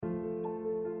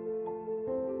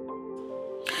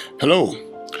Hello.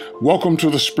 Welcome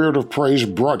to the Spirit of Praise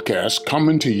broadcast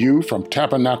coming to you from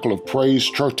Tabernacle of Praise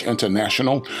Church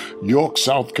International, York,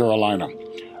 South Carolina.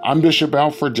 I'm Bishop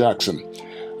Alfred Jackson.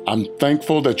 I'm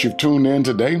thankful that you've tuned in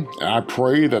today, and I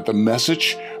pray that the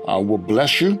message will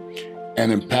bless you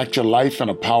and impact your life in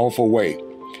a powerful way.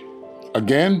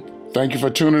 Again, thank you for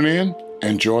tuning in.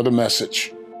 Enjoy the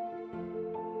message.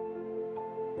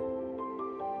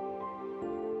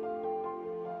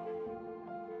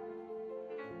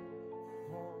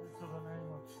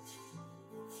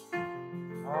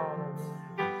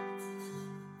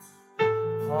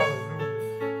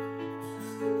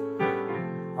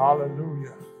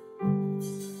 Hallelujah.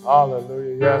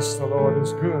 Hallelujah. Yes, the Lord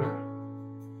is good.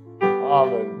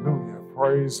 Hallelujah.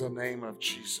 Praise the name of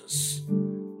Jesus.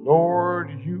 Lord,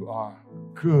 you are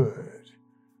good.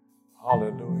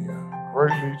 Hallelujah.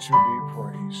 Greatly to be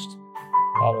praised.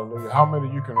 Hallelujah. How many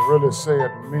of you can really say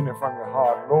it and mean it from your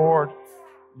heart? Lord,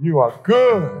 you are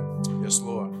good. Yes,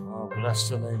 Lord. Oh, bless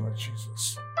the name of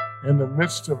Jesus. In the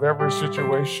midst of every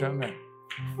situation and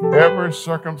every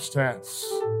circumstance,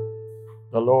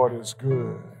 the Lord is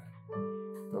good.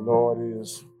 The Lord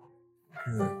is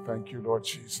good. Thank you, Lord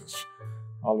Jesus.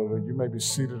 Hallelujah. You may be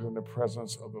seated in the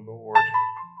presence of the Lord.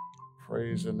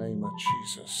 Praise the name of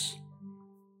Jesus.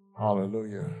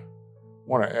 Hallelujah. I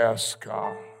want to ask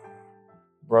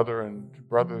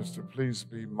brothers to please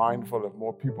be mindful if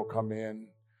more people come in,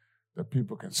 that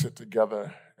people can sit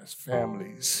together as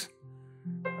families.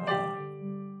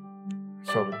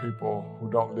 So the people who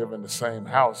don't live in the same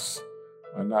house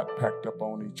are not packed up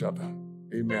on each other.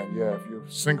 Amen. Yeah, if you're a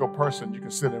single person, you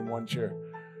can sit in one chair.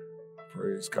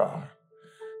 Praise God.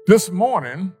 This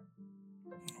morning,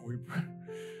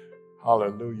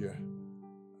 hallelujah,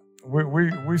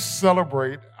 we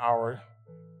celebrate our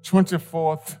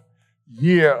 24th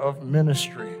year of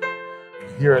ministry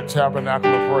here at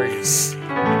Tabernacle of Praise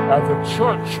as a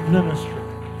church ministry.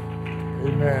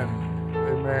 Amen.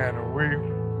 Amen.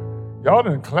 Y'all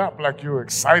didn't clap like you were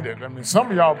excited. I mean,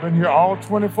 some of y'all been here all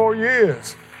 24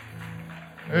 years.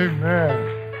 Amen.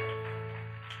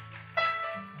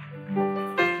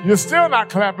 You're still not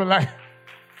clapping like...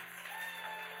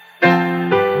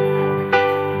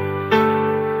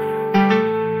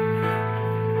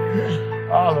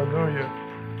 Hallelujah.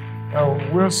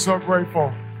 We're so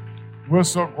grateful. We're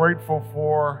so grateful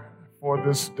for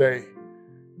this day.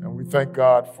 And we thank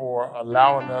God for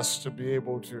allowing us to be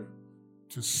able to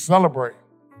celebrate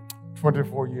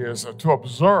 24 years, to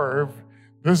observe.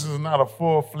 This is not a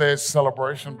full-fledged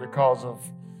celebration because of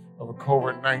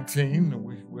COVID-19.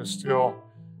 We're still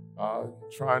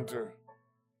trying to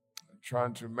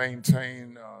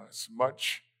maintain as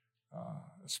much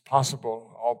as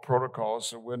possible all protocols.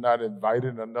 So we're not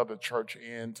inviting another church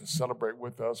in to celebrate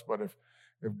with us. But if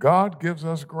God gives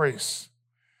us grace,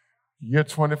 year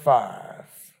 25,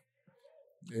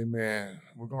 amen,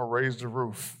 we're going to raise the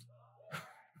roof.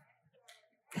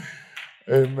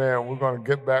 Amen. We're going to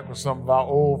get back with some of our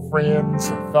old friends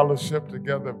and fellowship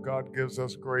together if God gives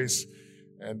us grace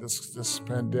and this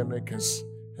pandemic has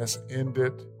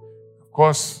ended. Of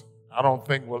course, I don't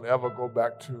think we'll ever go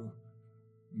back to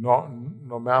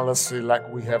normalcy like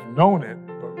we have known it,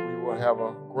 but we will have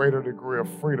a greater degree of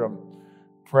freedom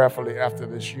prayerfully after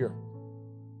this year.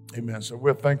 Amen. So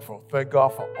we're thankful. Thank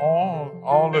God for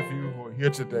all of you who are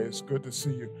here today. It's good to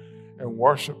see you in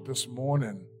worship this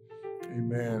morning.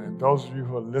 Amen. And those of you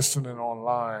who are listening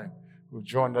online, who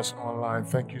joined us online,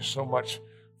 thank you so much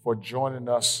for joining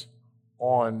us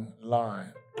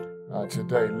online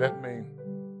today. Let me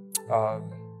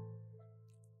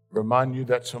remind you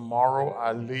that tomorrow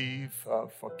I leave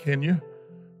for Kenya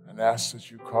and ask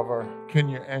that you cover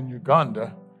Kenya and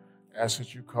Uganda. Ask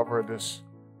that you cover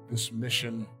this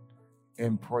mission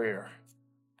in prayer.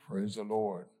 Praise the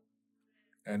Lord.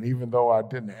 And even though I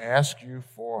didn't ask you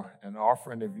for an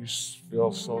offering, if you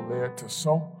feel so led to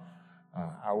sow,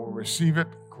 I will receive it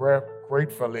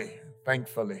gratefully,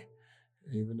 thankfully.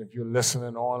 Even if you're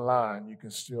listening online, you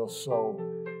can still sow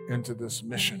into this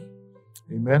mission.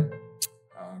 Amen.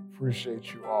 I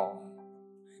appreciate you all.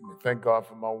 Amen. Thank God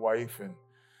for my wife and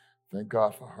thank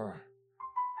God for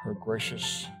her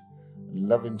gracious,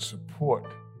 loving support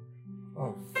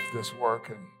of this work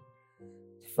and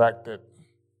the fact that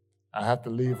I have to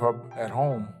leave her at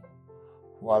home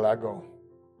while I go.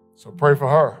 So pray for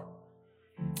her.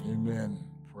 Amen.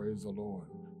 Praise the Lord.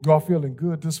 You all feeling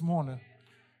good this morning?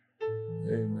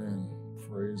 Amen.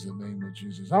 Praise the name of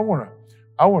Jesus. I want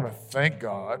to thank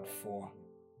God for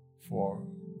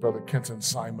Brother Kenton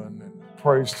Simon and the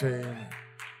praise team,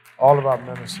 all of our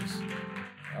ministers.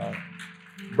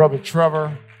 Brother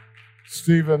Trevor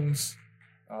Stevens,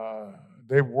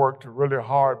 they've worked really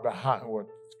hard behind,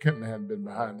 Kenton hadn't been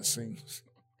behind the scenes.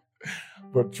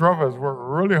 But Trevor has worked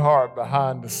really hard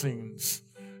behind the scenes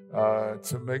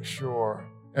to make sure,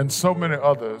 and so many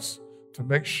others, to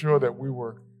make sure that we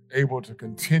were able to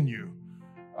continue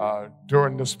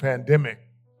during this pandemic,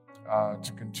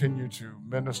 to continue to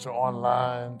minister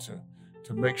online,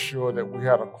 to make sure that we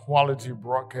had a quality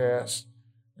broadcast,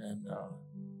 and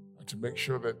to make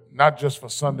sure that not just for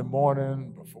Sunday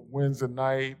morning, but for Wednesday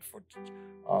night, for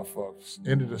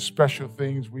any of the special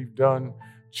things we've done.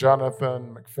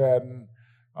 Jonathan McFadden,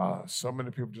 so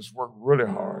many people just work really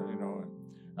hard, you know. And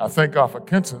I thank God for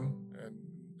Kenton,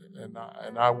 and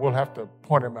I will have to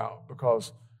point him out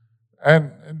because,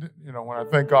 and you know, when I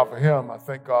thank God for him, I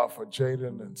thank God for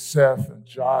Jaden and Seth and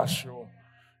Joshua,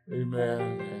 amen,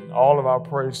 and all of our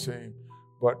praise team.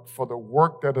 But for the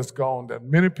work that has gone, that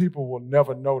many people will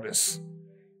never notice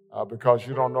because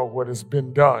you don't know what has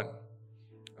been done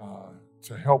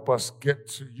to help us get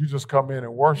to, you just come in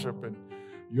and worship and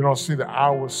you don't see the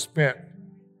hours spent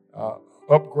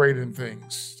upgrading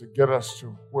things to get us to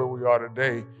where we are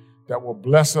today that will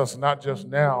bless us not just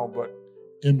now, but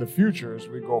in the future as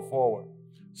we go forward.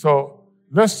 So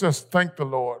let's just thank the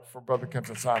Lord for Brother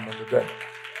Kenton Simon today.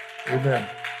 Amen.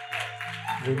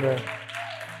 Amen.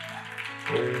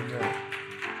 Amen.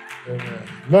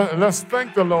 Amen. Let's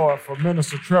thank the Lord for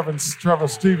Minister Trevor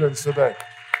Stevens today.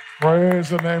 Praise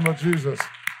the name of Jesus.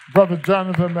 Brother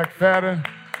Jonathan McFadden.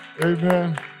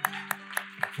 Amen.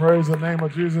 Praise the name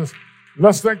of Jesus.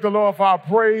 Let's thank the Lord for our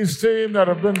praise team that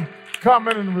have been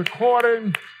coming and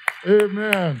recording.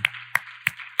 Amen.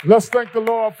 Let's thank the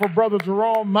Lord for Brother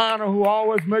Jerome Minor, who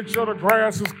always makes sure the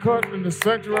grass is cut and the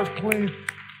sanctuary is clean.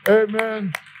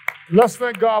 Amen. Let's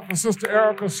thank God for Sister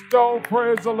Erica Stowe,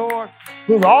 praise the Lord,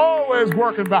 who's always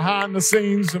working behind the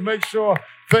scenes to make sure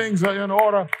things are in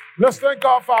order. Let's thank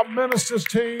God for our ministers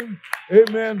team,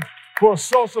 amen, who are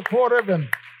so supportive and,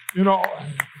 you know,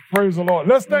 praise the Lord.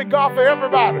 Let's thank God for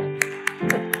everybody.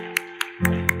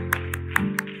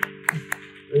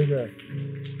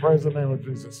 Amen. Praise the name of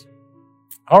Jesus.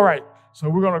 All right, so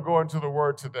we're going to go into the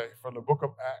word today from the book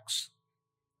of Acts.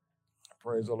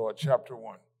 Praise the Lord, chapter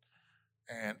 1.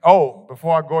 And,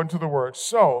 before I go into the word,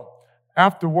 so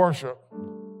after worship,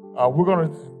 we're going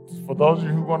to, for those of you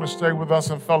who want to stay with us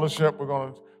in fellowship, we're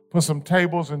going to put some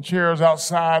tables and chairs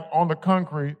outside on the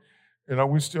concrete. You know,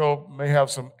 we still may have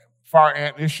some fire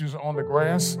ant issues on the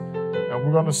grass. And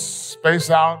we're going to space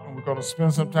out and we're going to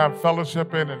spend some time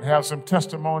fellowshipping and have some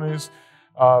testimonies.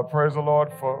 Praise the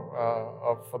Lord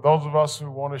for those of us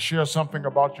who want to share something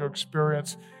about your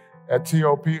experience at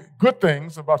TOP, good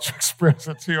things about your experience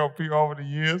at TOP over the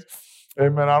years.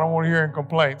 Amen. I don't want to hear any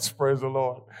complaints. Praise the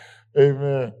Lord.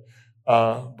 Amen.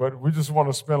 But we just want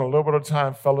to spend a little bit of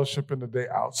time fellowshipping today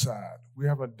outside. We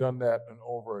haven't done that in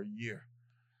over a year.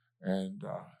 And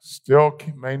still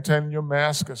keep maintaining your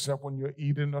mask, except when you're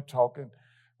eating or talking.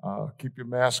 Keep your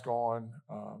mask on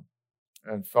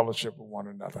and fellowship with one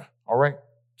another. All right?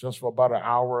 Just for about an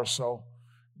hour or so.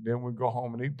 Then we go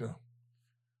home and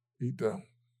eat the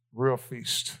real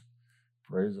feast.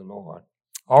 Praise the Lord.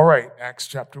 All right, Acts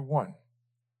chapter 1.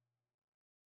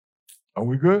 Are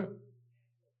we good?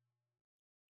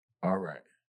 All right.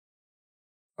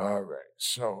 All right.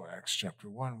 So Acts chapter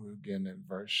 1, we begin at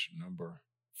verse number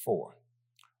 4.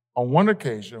 On one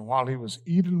occasion, while he was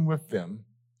eating with them,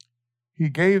 he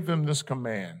gave them this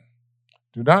command: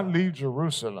 do not leave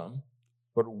Jerusalem,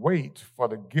 but wait for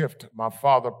the gift my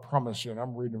Father promised you. And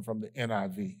I'm reading from the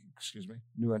NIV,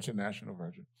 New International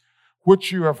Version,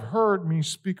 which you have heard me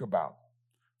speak about.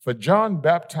 For John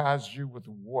baptized you with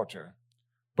water,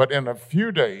 but in a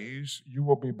few days you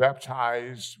will be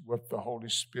baptized with the Holy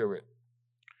Spirit.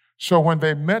 So when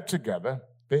they met together,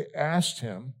 they asked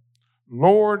him,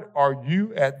 Lord, are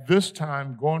you at this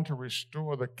time going to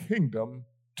restore the kingdom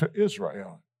to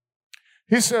Israel?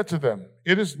 He said to them,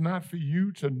 it is not for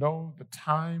you to know the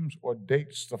times or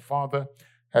dates the Father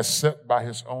has set by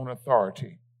his own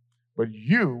authority, but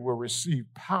you will receive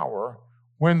power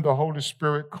when the Holy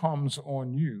Spirit comes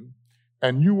on you,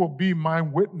 and you will be my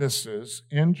witnesses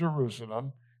in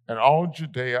Jerusalem and all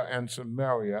Judea and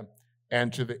Samaria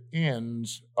and to the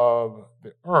ends of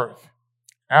the earth.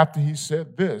 After he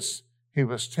said this, he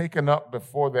was taken up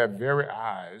before their very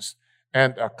eyes,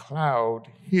 and a cloud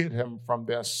hid him from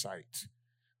their sight.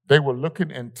 They were looking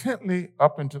intently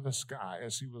up into the sky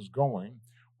as he was going,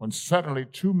 when suddenly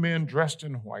 2 men dressed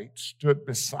in white stood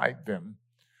beside them.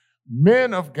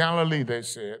 Men of Galilee, they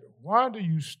said, why do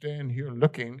you stand here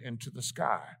looking into the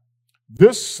sky?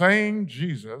 This same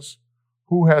Jesus,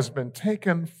 who has been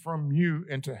taken from you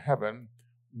into heaven,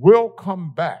 will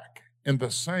come back in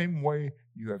the same way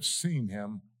you have seen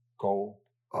him go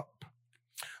up.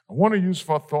 I want to use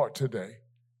for thought today,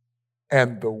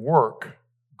 and the work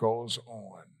goes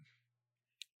on.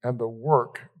 And the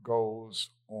work goes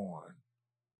on.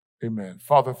 Amen.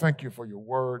 Father, thank you for your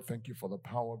word. Thank you for the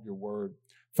power of your word.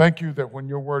 Thank you that when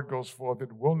your word goes forth,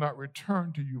 it will not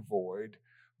return to you void,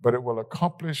 but it will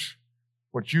accomplish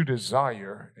what you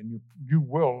desire, and you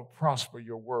will prosper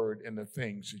your word in the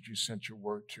things that you sent your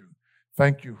word to.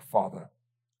 Thank you, Father,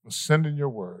 for sending your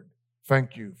word.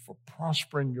 Thank you for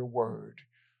prospering your word.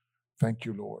 Thank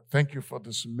you, Lord. Thank you for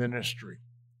this ministry.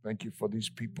 Thank you for these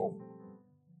people.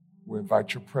 We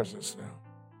invite your presence now.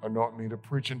 Anoint me to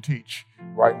preach and teach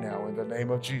right now. In the name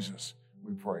of Jesus,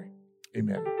 we pray.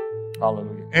 Amen.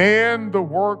 Hallelujah. And the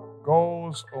work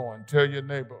goes on. Tell your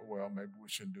neighbor, well, maybe we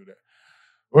shouldn't do that.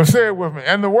 Well, say it with me.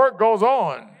 And the work goes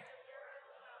on.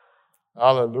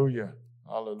 Hallelujah.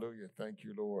 Hallelujah. Thank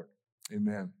you, Lord.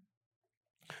 Amen.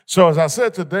 So as I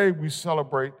said, today we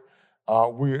celebrate,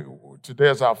 today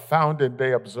is our Founding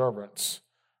Day observance.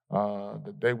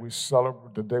 The day we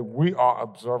are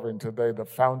observing today, the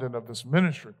founding of this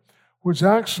ministry, which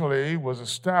actually was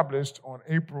established on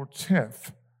April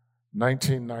 10th,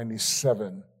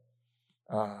 1997.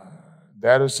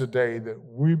 That is the day that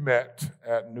we met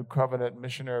at New Covenant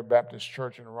Missionary Baptist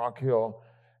Church in Rock Hill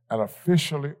and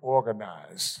officially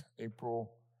organized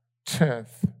April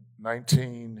 10th,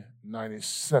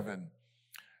 1997.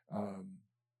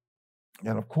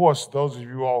 And of course, those of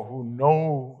you all who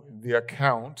know the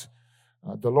account,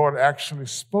 the Lord actually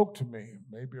spoke to me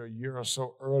maybe a year or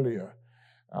so earlier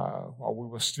while we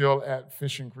were still at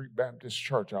Fishing Creek Baptist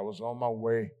Church. I was on my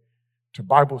way to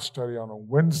Bible study on a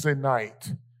Wednesday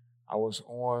night. I was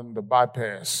on the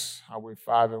bypass, Highway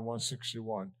 5 and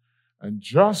 161. And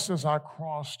just as I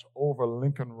crossed over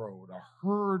Lincoln Road, I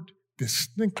heard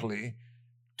distinctly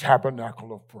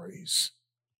Tabernacle of Praise.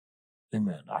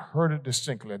 Amen. I heard it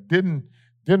distinctly. I didn't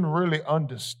really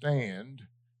understand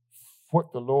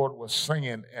what the Lord was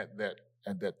saying at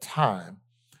that time,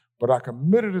 but I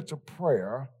committed it to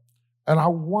prayer, and I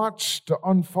watched the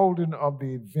unfolding of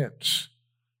the events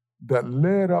that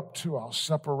led up to our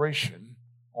separation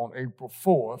on April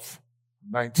 4th,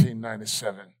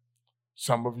 1997.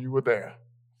 Some of you were there.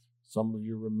 Some of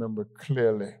you remember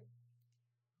clearly.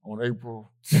 On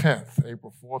April 10th,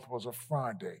 April 4th was a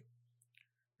Friday.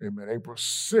 Amen. April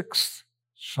 6th,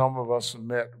 some of us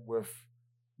met with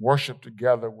worship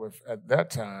together with, at that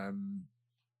time,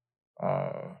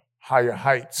 Higher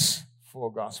Heights Full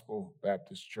Gospel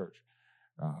Baptist Church.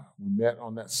 We met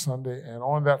on that Sunday, and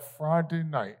on that Friday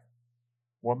night,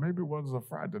 well, maybe it wasn't a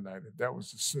Friday night. If that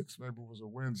was the 6th, maybe it was a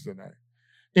Wednesday night.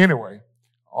 Anyway,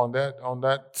 on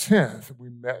that 10th, we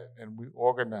met and we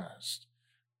organized,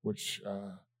 which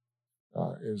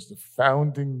is the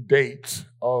founding date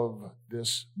of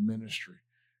this ministry.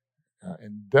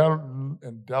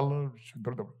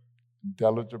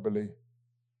 Indelibly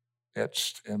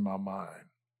etched in my mind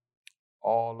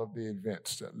all of the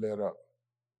events that led up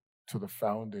to the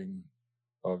founding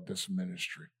of this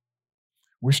ministry.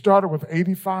 We started with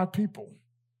 85 people.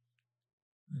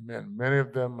 Amen. Many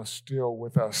of them are still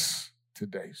with us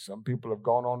today. Some people have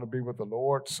gone on to be with the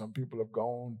Lord. Some people have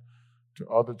gone to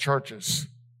other churches.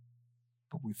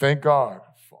 But we thank God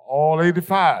for all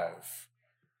 85.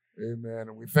 Amen.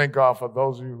 And we thank God for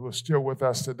those of you who are still with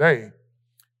us today.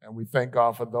 And we thank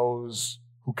God for those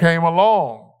who came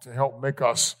along to help make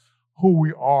us who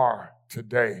we are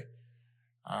today.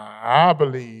 I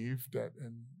believe that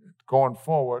in going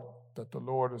forward, that the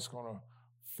Lord is going to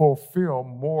fulfill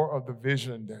more of the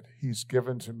vision that he's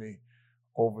given to me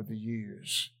over the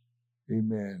years.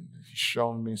 Amen. He's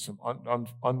shown me some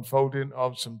unfolding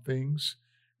of some things,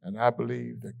 and I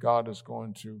believe that God is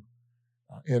going to,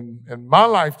 in my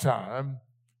lifetime,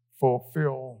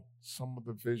 fulfill some of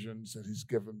the visions that he's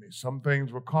given me. Some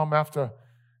things will come after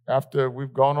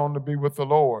we've gone on to be with the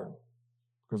Lord,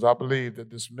 because I believe that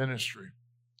this ministry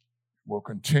will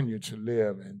continue to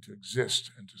live and to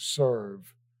exist and to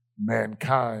serve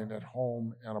mankind at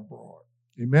home and abroad.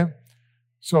 Amen?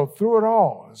 So through it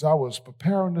all, as I was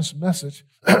preparing this message,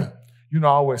 I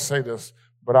always say this,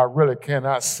 but I really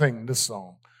cannot sing this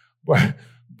song.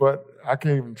 But I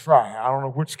can't even try. I don't know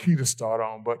which key to start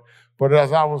on. But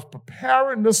as I was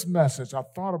preparing this message, I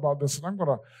thought about this, and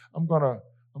I'm gonna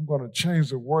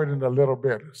change the wording a little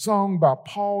bit. A song by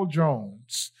Paul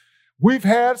Jones. We've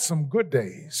had some good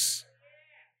days.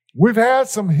 We've had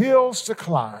some hills to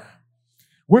climb.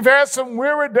 We've had some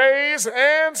weary days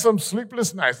and some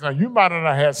sleepless nights. Now, you might not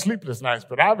have had sleepless nights,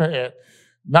 but I've had,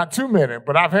 not too many,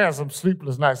 but I've had some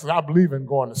sleepless nights, and I believe in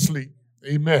going to sleep.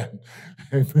 Amen.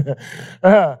 Amen.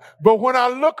 But when I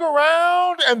look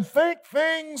around and think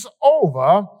things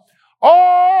over,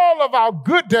 all of our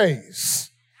good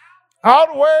days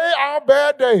outweigh our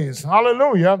bad days.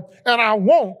 Hallelujah. And I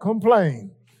won't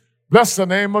complain. Bless the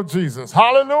name of Jesus.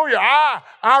 Hallelujah.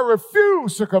 I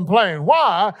refuse to complain.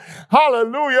 Why?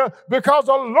 Hallelujah. Because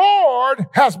the Lord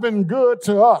has been good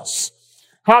to us.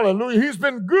 Hallelujah. He's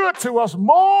been good to us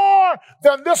more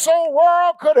than this old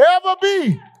world could ever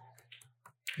be.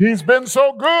 He's been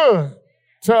so good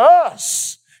to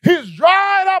us. He's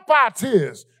dried up our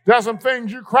tears. There's some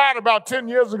things you cried about 10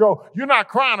 years ago you're not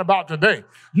crying about today.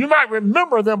 You might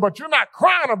remember them, but you're not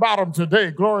crying about them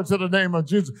today. Glory to the name of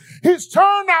Jesus. He's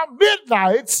turned our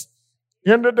midnights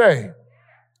into day.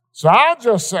 So I'll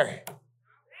just say,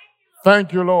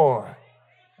 thank you, Lord.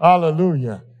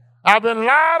 Hallelujah. I've been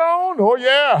lied on. Oh,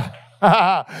 yeah.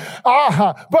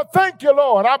 But thank you,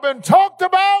 Lord. I've been talked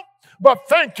about. But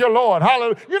thank you, Lord.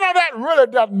 Hallelujah. You know, that really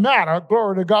doesn't matter,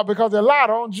 glory to God, because they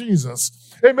lied on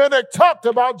Jesus. Amen. They talked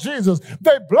about Jesus.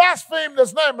 They blasphemed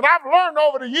his name. And I've learned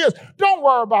over the years, don't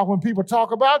worry about when people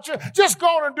talk about you. Just go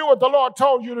on and do what the Lord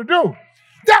told you to do.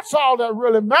 That's all that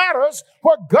really matters,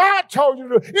 what God told you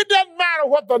to do. It doesn't matter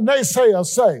what the naysayers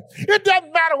say. It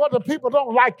doesn't matter what the people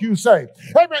don't like you say.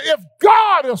 Amen. If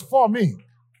God is for me,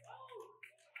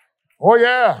 oh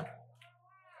yeah,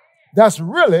 that's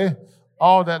really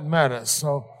all that matters.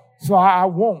 So I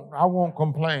won't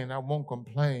complain. I won't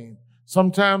complain.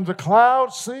 Sometimes the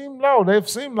clouds seem low. They've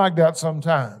seemed like that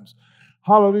sometimes.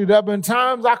 Hallelujah. There have been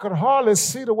times I could hardly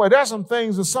see the way. There's some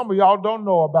things that some of y'all don't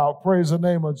know about. Praise the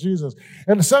name of Jesus.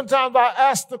 And sometimes I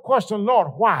ask the question, Lord,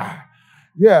 why?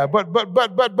 Yeah, but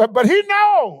he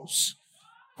knows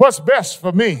what's best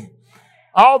for me.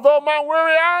 Although my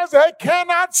weary eyes, they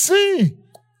cannot see.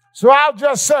 So I'll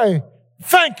just say,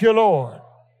 thank you, Lord.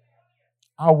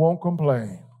 I won't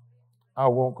complain. I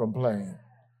won't complain.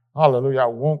 Hallelujah. I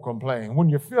won't complain. When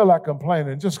you feel like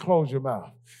complaining, just close your mouth.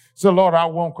 Say, Lord, I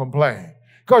won't complain.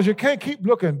 Because you can't keep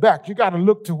looking back. You got to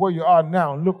look to where you are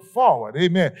now and look forward.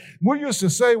 Amen. We used to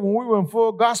say when we were in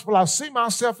full gospel, I see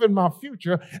myself in my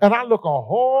future and I look a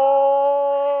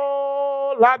whole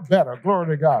lot better.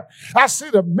 Glory to God. I see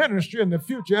the ministry in the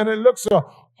future and it looks a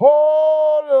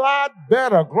whole lot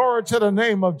better. Glory to the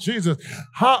name of Jesus.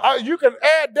 You can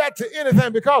add that to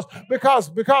anything because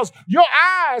your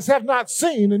eyes have not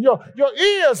seen and your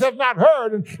ears have not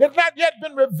heard and it's not yet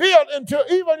been revealed into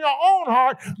even your own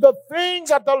heart the things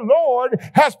that the Lord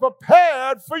has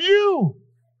prepared for you.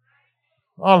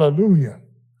 Hallelujah.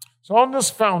 So on this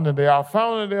Founding Day, our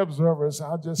Founding Day observers,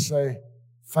 I'll just say,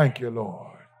 thank you, Lord.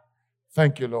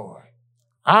 Thank you, Lord.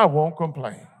 I won't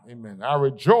complain. Amen. I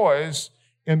rejoice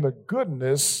in the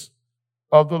goodness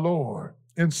of the Lord,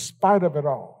 in spite of it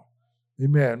all.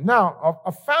 Amen. Now,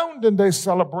 a Founding Day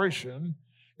celebration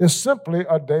is simply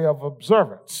a day of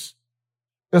observance.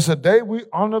 It's a day we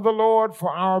honor the Lord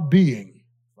for our being,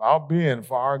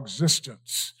 for our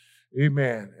existence.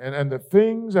 Amen. And the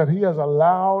things that he has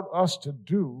allowed us to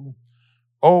do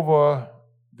over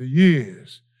the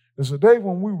years. It's a day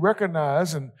when we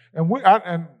recognize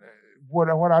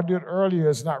what I did earlier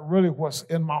is not really what's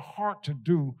in my heart to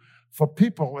do for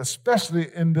people, especially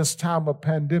in this time of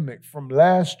pandemic. From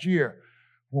last year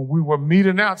when we were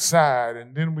meeting outside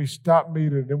and then we stopped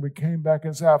meeting and then we came back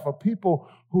inside, for people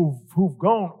who've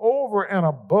gone over and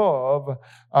above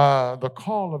the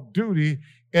call of duty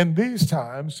in these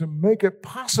times to make it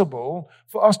possible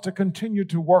for us to continue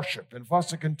to worship and for us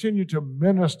to continue to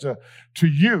minister to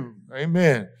you.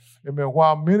 Amen. Amen.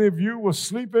 While many of you were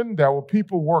sleeping, there were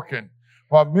people working.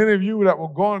 While many of you that were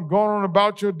going on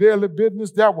about your daily business,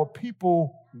 there were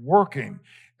people working.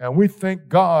 And we thank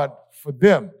God for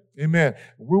them. Amen.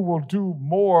 We will do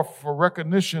more for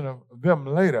recognition of them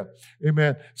later.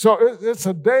 Amen. So it's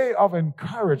a day of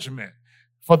encouragement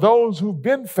for those who've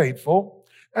been faithful.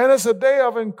 And it's a day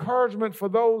of encouragement for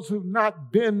those who've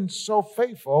not been so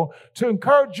faithful, to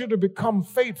encourage you to become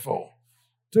faithful.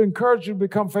 To encourage you to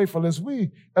become faithful. As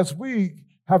we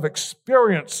have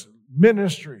experienced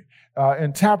ministry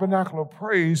in Tabernacle of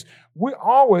Praise, we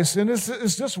always, and it's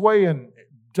this way in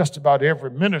just about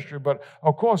every ministry, but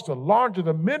of course the larger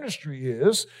the ministry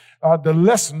is, the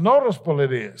less noticeable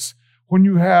it is when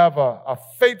you have a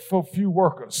faithful few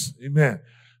workers. Amen.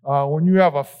 When you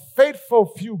have a faithful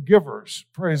few givers,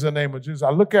 praise the name of Jesus.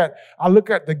 I look at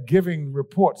the giving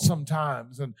report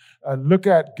sometimes and look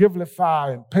at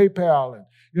Givelify and PayPal and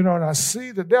I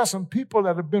see that there are some people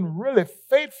that have been really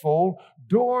faithful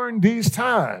during these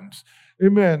times.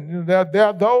 Amen. There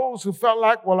are those who felt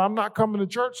like, well, I'm not coming to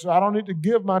church, so I don't need to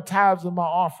give my tithes and my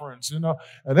offerings, and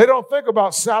they don't think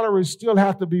about salaries still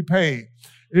have to be paid.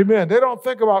 Amen. They don't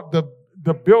think about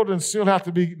the buildings still have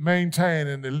to be maintained,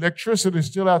 and the electricity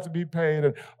still has to be paid,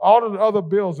 and all of the other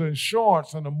bills, the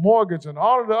insurance and the mortgage and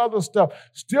all of the other stuff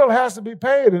still has to be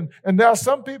paid. And there are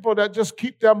some people that just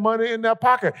keep their money in their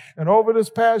pocket. And over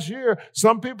this past year,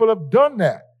 some people have done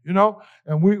that,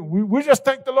 and we just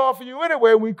thank the Lord for you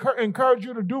anyway. We encourage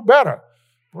you to do better.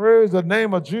 Praise the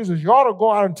name of Jesus. You ought to go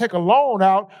out and take a loan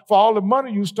out for all the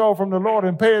money you stole from the Lord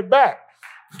and pay it back.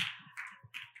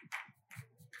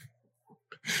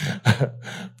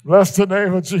 Bless the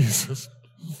name of Jesus.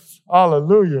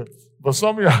 Hallelujah. But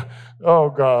some of y'all, oh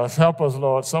God, help us,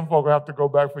 Lord. Some folk have to go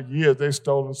back for years. They've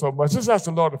stolen so much. Just ask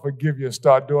the Lord to forgive you and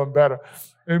start doing better.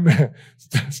 Amen.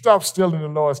 Stop stealing the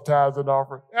Lord's tithes and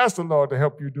offering. Ask the Lord to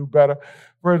help you do better.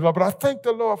 Praise the Lord. But I thank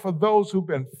the Lord for those who've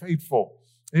been faithful.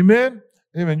 Amen.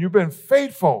 Amen. You've been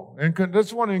faithful. And I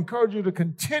just want to encourage you to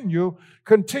continue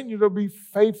to be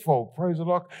faithful. Praise the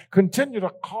Lord. Continue to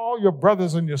call your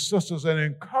brothers and your sisters and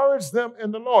encourage them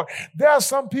in the Lord. There are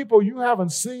some people you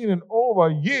haven't seen in over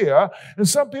a year, and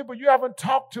some people you haven't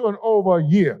talked to in over a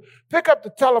year. Pick up the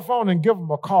telephone and give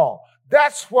them a call.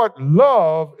 That's what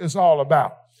love is all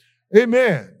about.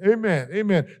 Amen. Amen.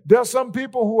 Amen. There are some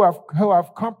people who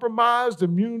have compromised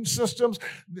immune systems.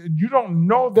 You don't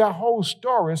know their whole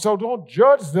story. So don't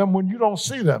judge them when you don't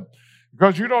see them,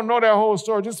 because you don't know their whole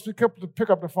story. Just pick up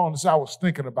the phone and say, I was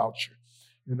thinking about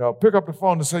you. Pick up the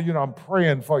phone and say, I'm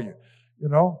praying for you.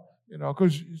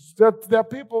 Because there are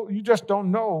people you just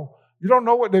don't know. You don't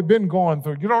know what they've been going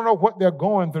through. You don't know what they're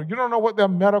going through. You don't know what their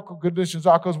medical conditions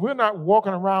are, because we're not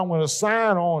walking around with a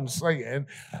sign on saying,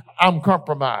 I'm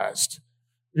compromised.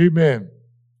 Amen.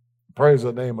 Praise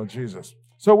the name of Jesus.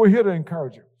 So we're here to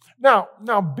encourage you. Now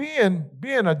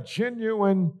being a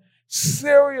genuine,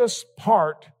 serious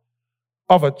part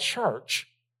of a church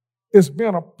is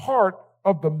being a part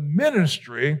of the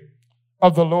ministry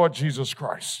of the Lord Jesus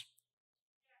Christ.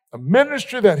 A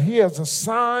ministry that he has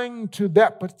assigned to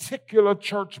that particular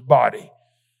church body.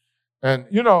 And,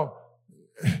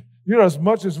 as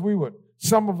much as we would,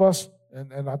 some of us,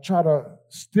 and I try to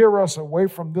steer us away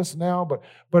from this now,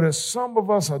 but as some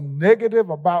of us are negative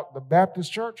about the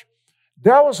Baptist church,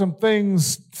 there were some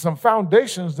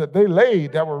foundations that they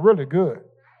laid that were really good.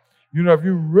 If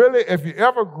you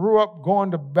ever grew up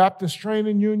going to Baptist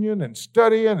Training Union and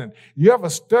studying, and you ever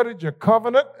studied your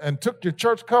covenant and took your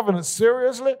church covenant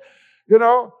seriously,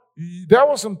 there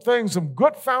were some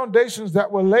good foundations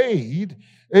that were laid,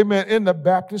 amen, in the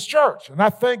Baptist church. And I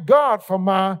thank God for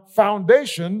my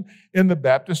foundation in the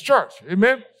Baptist church.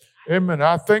 Amen. Amen.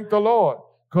 I thank the Lord.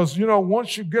 Because,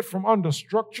 once you get from under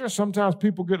structure, sometimes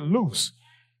people get loose.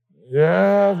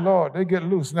 Yeah, Lord, they get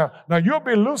loose. Now you'll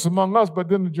be loose among us, but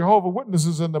then the Jehovah's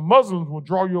Witnesses and the Muslims will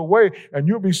draw you away, and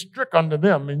you'll be strict under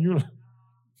them. And you'll,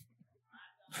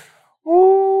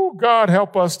 ooh, God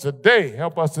help us today.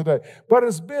 Help us today. But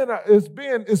it's been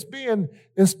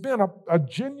a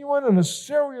genuine and a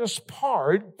serious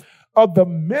part of the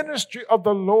ministry of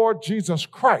the Lord Jesus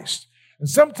Christ. And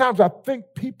sometimes I think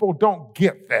people don't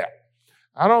get that.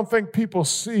 I don't think people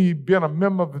see being a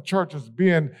member of the church as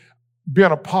being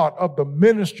a part of the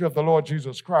ministry of the Lord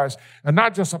Jesus Christ, and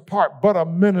not just a part, but a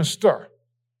minister.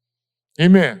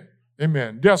 Amen.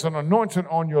 Amen. There's an anointing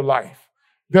on your life.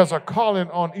 There's a calling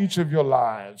on each of your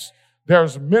lives.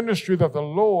 There's ministry that the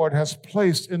Lord has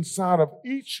placed inside of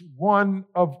each one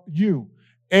of you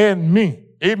and me.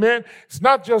 Amen. It's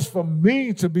not just for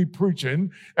me to be preaching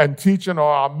and teaching,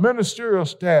 or our ministerial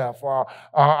staff, or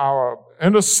our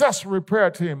intercessory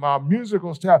prayer team, our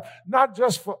musical staff, not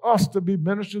just for us to be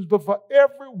ministers, but for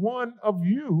every one of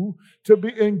you to be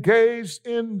engaged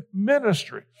in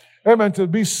ministry. Amen. To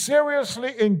be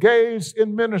seriously engaged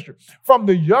in ministry. From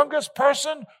the youngest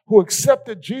person who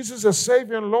accepted Jesus as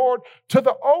Savior and Lord to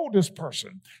the oldest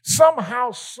person.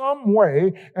 Somehow, some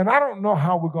way, and I don't know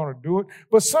how we're going to do it,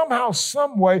 but somehow,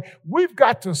 some way, we've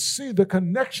got to see the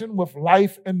connection with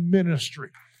life and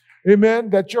ministry. Amen.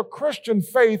 That your Christian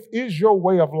faith is your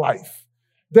way of life.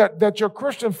 That your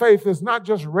Christian faith is not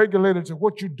just regulated to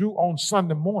what you do on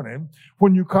Sunday morning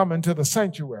when you come into the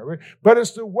sanctuary, but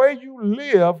it's the way you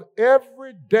live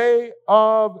every day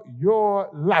of your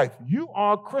life. You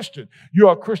are a Christian. You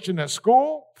are a Christian at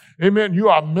school. Amen. You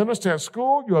are a minister at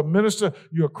school. You're a minister.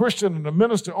 You're a Christian and a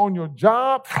minister on your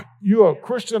job. You're a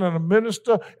Christian and a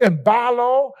minister in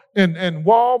Bilo, in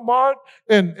Walmart,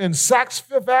 in Saks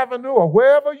Fifth Avenue, or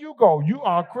wherever you go. You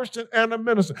are a Christian and a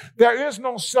minister. There is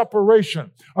no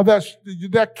separation.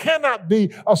 There cannot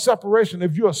be a separation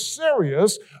if you are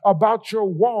serious about your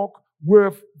walk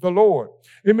with the Lord.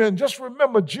 Amen. Just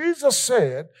remember, Jesus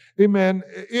said, amen,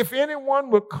 if anyone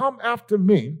would come after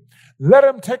me, let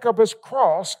him take up his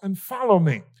cross and follow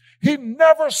me. He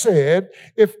never said,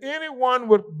 if anyone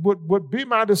would be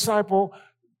my disciple,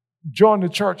 join the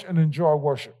church and enjoy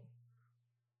worship.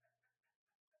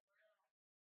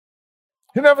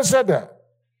 He never said that.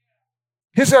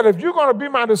 He said, if you're going to be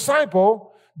my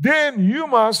disciple, then you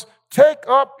must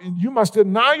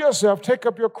deny yourself, take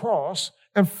up your cross,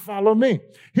 and follow me.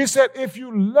 He said, if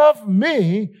you love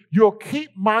me, you'll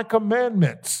keep my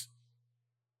commandments.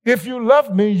 If you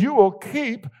love me, you will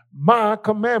keep my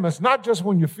commandments, not just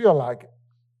when you feel like it.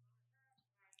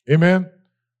 Amen?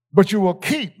 But you will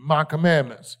keep my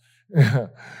commandments.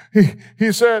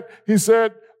 He said,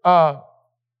 glory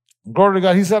to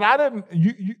God. He said,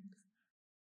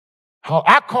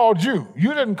 I called you.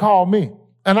 You didn't call me.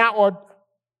 And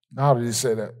how did he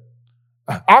say that?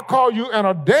 I called you and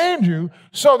ordained you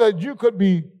so that you could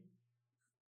be,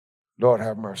 Lord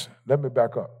have mercy. Let me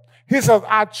back up. He says,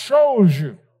 I chose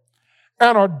you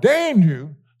and ordained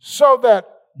you so that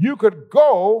you could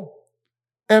go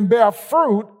and bear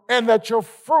fruit and that your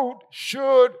fruit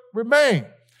should remain.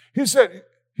 He said,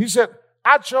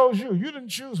 I chose you. You didn't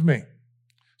choose me.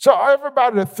 So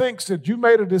everybody that thinks that you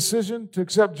made a decision to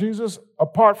accept Jesus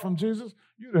apart from Jesus,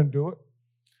 you didn't do it.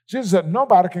 Jesus said,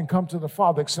 nobody can come to the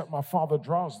Father except my Father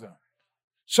draws them.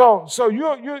 So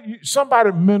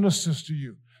somebody ministers to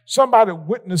you. Somebody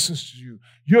witnesses to you.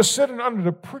 You're sitting under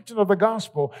the preaching of the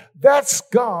gospel. That's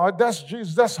God, that's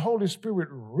Jesus, that's Holy Spirit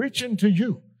reaching to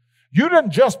you. You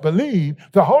didn't just believe.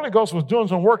 The Holy Ghost was doing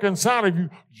some work inside of you,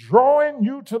 drawing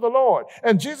you to the Lord.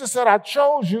 And Jesus said, I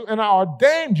chose you and I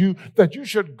ordained you that you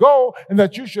should go and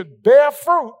that you should bear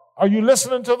fruit. Are you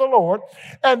listening to the Lord?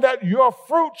 And that your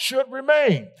fruit should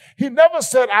remain. He never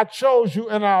said, I chose you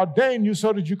and I ordained you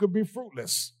so that you could be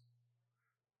fruitless.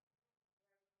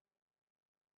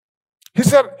 He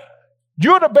said,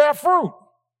 you're to bear fruit,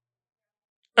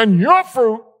 and your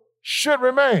fruit should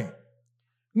remain.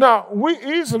 Now, we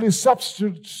easily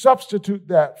substitute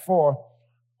that for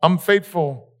I'm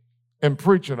faithful in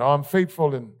preaching, or I'm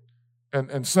faithful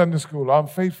in Sunday school, or I'm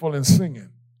faithful in singing.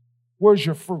 Where's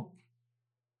your fruit?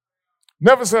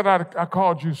 Never said I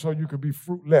called you so you could be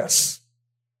fruitless.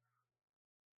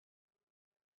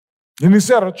 And he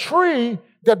said a tree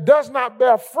that does not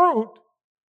bear fruit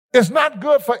is not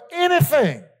good for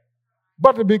anything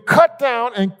but to be cut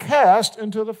down and cast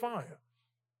into the fire.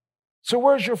 So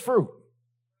where's your fruit?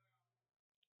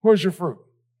 Where's your fruit?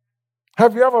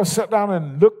 Have you ever sat down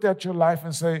and looked at your life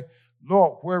and say,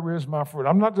 Lord, where is my fruit?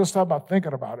 I'm not just talking about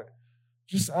thinking about it.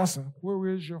 Just asking, where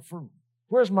is your fruit?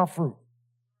 Where's my fruit?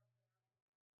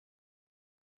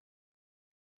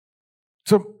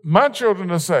 So my children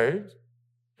are saved.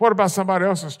 What about somebody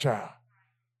else's child?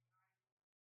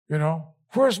 You know,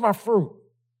 where's my fruit?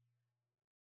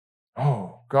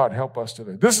 Oh, God, help us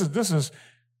today. This is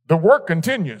the work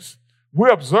continues. We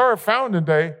observe Founding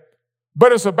Day,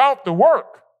 but it's about the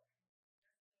work,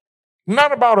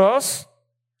 not about us.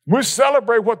 We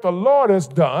celebrate what the Lord has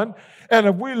done, and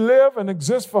if we live and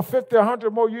exist for 50,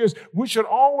 100 more years, we should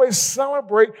always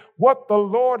celebrate what the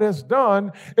Lord has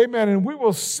done. Amen. And we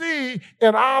will see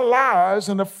in our lives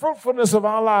and the fruitfulness of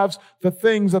our lives the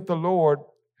things that the Lord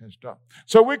has done.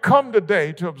 So we come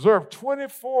today to observe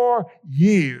 24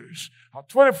 years, our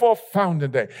 24th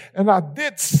Founding Day. And I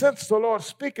did sense the Lord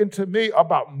speaking to me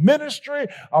about ministry,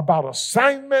 about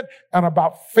assignment, and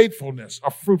about faithfulness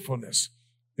or fruitfulness.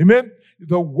 Amen?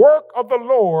 The work of the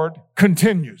Lord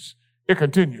continues. It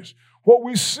continues. What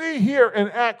we see here in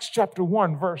Acts chapter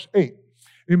 1, verse 8,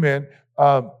 amen,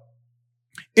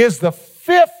 is the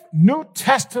fifth New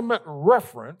Testament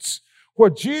reference where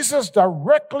Jesus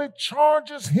directly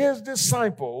charges his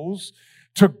disciples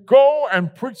to go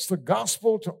and preach the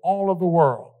gospel to all of the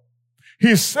world.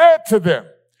 He said to them,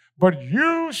 but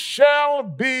you shall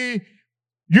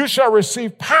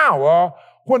receive power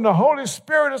when the Holy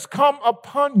Spirit has come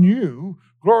upon you,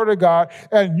 glory to God,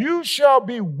 and you shall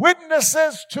be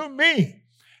witnesses to me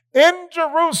in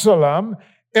Jerusalem,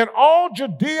 in all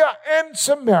Judea and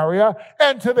Samaria,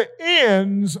 and to the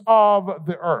ends of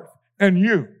the earth. And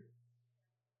you.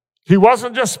 He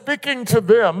wasn't just speaking to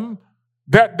them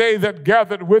that day that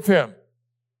gathered with him.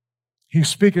 He's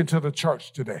speaking to the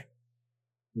church today.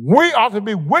 We ought to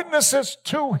be witnesses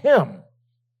to him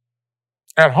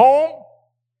at home,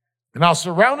 in our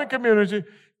surrounding community,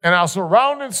 in our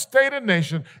surrounding state and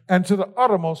nation, and to the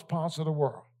uttermost parts of the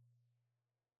world.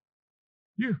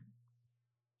 You.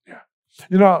 Yeah.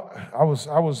 You know, I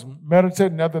was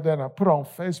meditating the other day, and I put on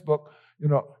Facebook, you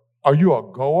know, are you a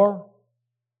goer?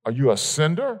 Are you a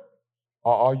sender?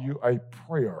 Or are you a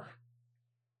prayer?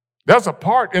 There's a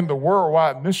part in the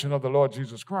worldwide mission of the Lord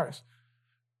Jesus Christ.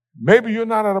 Maybe you're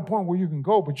not at a point where you can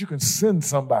go, but you can send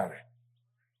somebody.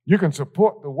 You can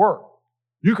support the work.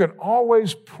 You can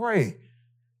always pray.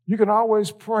 You can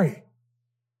always pray.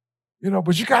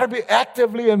 But you got to be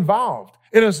actively involved.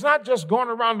 And it's not just going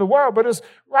around the world, but it's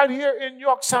right here in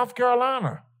York, South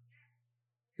Carolina.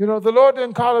 The Lord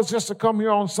didn't call us just to come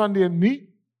here on Sunday and meet.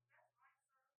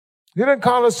 He didn't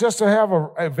call us just to have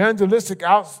an evangelistic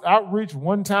outreach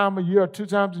one time a year or 2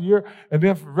 times a year, and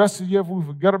then for the rest of the year we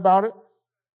forget about it.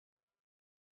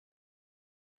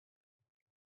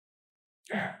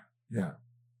 Yeah.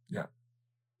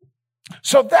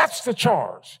 So that's the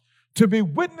charge, to be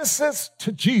witnesses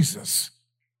to Jesus,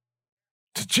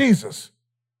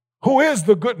 who is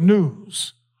the good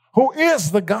news, who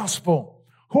is the gospel,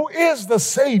 who is the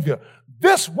Savior.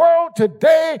 This world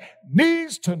today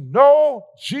needs to know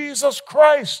Jesus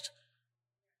Christ.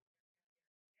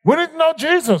 We need to know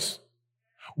Jesus.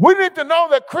 We need to know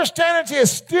that Christianity is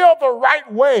still the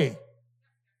right way.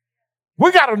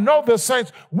 We got to know this,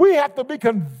 saints. We have to be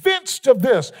convinced of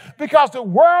this because the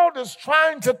world is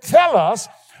trying to tell us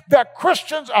that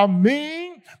Christians are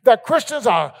mean, that Christians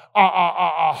are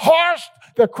harsh,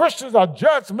 that Christians are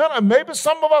judgmental, and maybe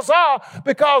some of us are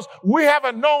because we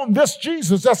haven't known this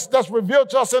Jesus that's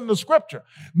revealed to us in the Scripture.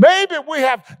 Maybe we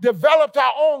have developed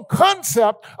our own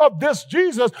concept of this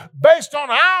Jesus based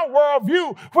on our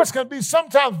worldview, which can be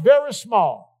sometimes very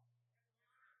small.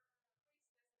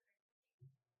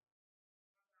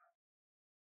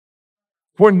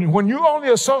 When you only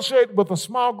associate with a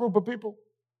small group of people,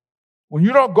 when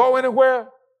you don't go anywhere,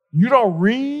 you don't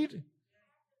read,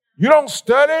 you don't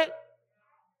study,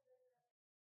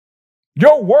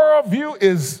 your worldview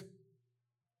is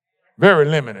very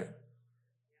limited.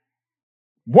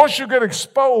 Once you get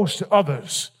exposed to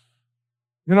others,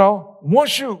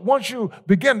 once you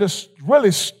begin to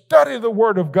really study the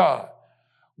Word of God,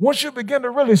 once you begin to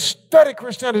really study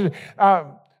Christianity,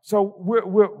 so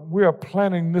we are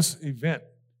planning this event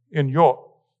in York,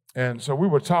 and so we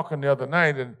were talking the other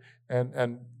night,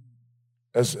 and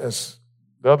as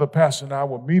the other pastor and I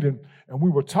were meeting, and we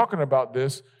were talking about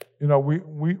this,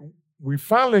 we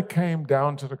finally came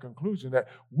down to the conclusion that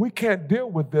we can't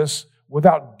deal with this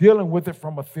without dealing with it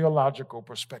from a theological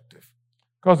perspective,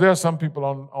 because there are some people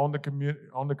on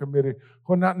the committee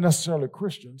who are not necessarily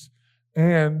Christians,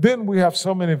 and then we have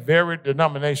so many varied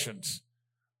denominations.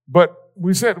 But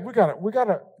we said we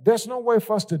gotta. There's no way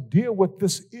for us to deal with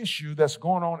this issue that's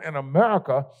going on in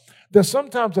America that's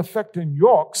sometimes affecting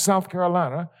York, South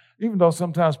Carolina, even though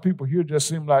sometimes people here just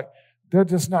seem like they're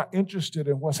just not interested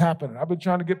in what's happening. I've been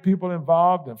trying to get people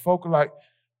involved, and folk are like,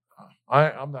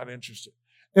 I'm not interested.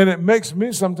 And it makes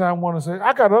me sometimes want to say,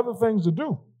 I got other things to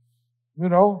do.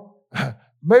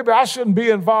 Maybe I shouldn't be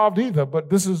involved either, but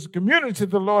this is the community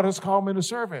the Lord has called me to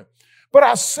serve in. But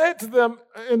I said to them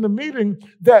in the meeting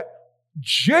that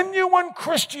genuine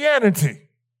Christianity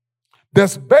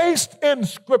that's based in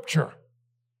Scripture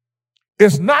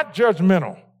is not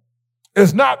judgmental.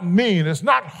 It's not mean. It's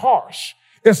not harsh.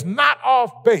 It's not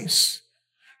off base.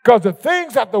 Because the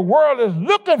things that the world is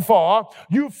looking for,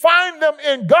 you find them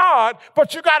in God,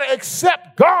 but you got to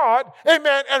accept God,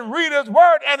 amen, and read His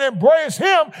Word and embrace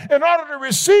Him in order to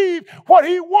receive what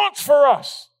He wants for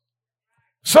us.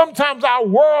 Sometimes our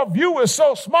worldview is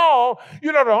so small,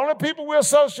 the only people we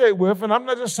associate with, and I'm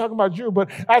not just talking about you,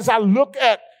 but as I look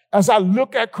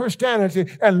at Christianity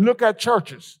and look at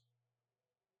churches,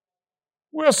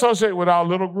 we associate with our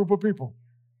little group of people.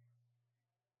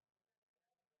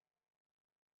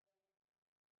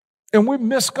 And we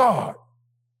miss God.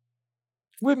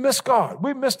 We miss God.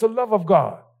 We miss the love of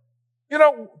God.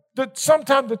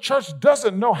 Sometimes the church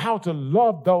doesn't know how to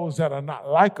love those that are not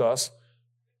like us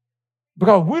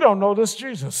because we don't know this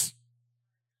Jesus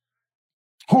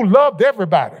who loved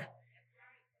everybody.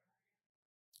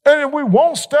 And we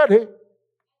won't study.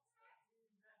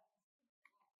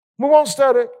 We won't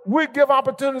study. We give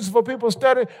opportunities for people to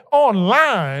study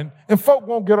online, and folk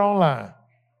won't get online.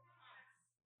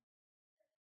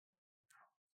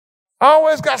 I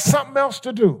always got something else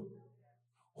to do.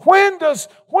 When does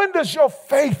your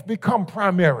faith become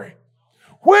primary?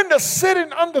 When does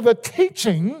sitting under the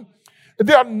teaching,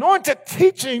 the anointed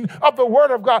teaching of the Word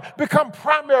of God become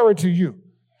primary to you?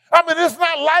 I mean, it's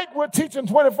not like we're teaching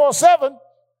 24/7.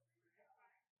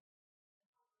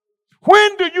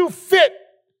 When do you fit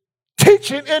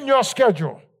teaching in your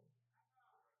schedule?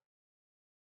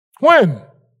 When?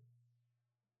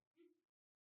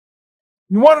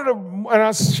 And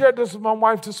I shared this with my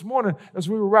wife this morning as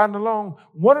we were riding along,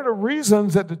 one of the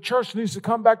reasons that the church needs to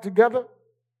come back together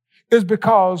is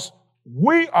because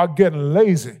we are getting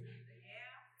lazy.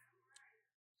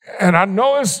 And I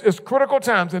know it's critical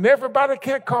times, and everybody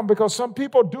can't come because some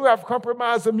people do have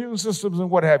compromised immune systems and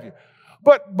what have you.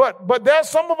 But there's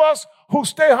some of us who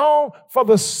stay home for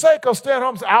the sake of staying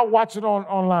home. I'll watch it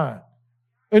online.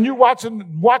 And you watching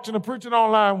the preaching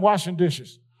online, washing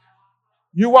dishes.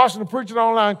 You watching the preaching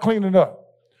online, cleaning up.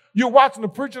 You're watching the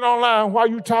preaching online while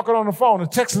you're talking on the phone and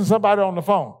texting somebody on the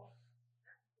phone.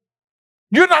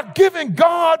 You're not giving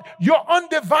God your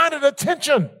undivided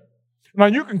attention. Now,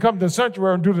 you can come to the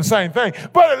sanctuary and do the same thing,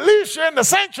 but at least you're in the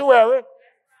sanctuary.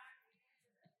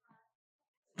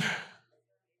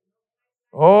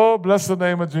 Oh, bless the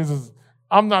name of Jesus.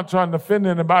 I'm not trying to offend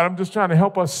anybody. I'm just trying to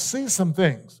help us see some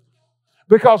things.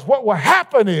 Because what will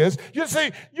happen is, you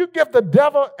see, you give the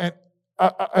devil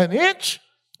an inch,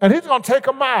 and he's going to take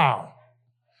a mile.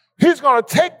 He's going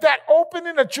to take that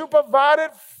opening that you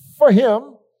provided for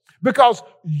him because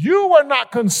you were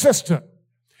not consistent.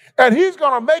 And he's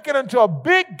going to make it into a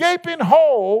big gaping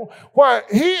hole where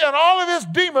he and all of his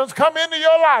demons come into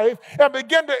your life and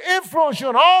begin to influence you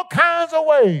in all kinds of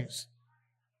ways.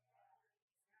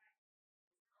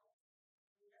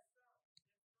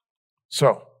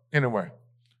 So, anyway,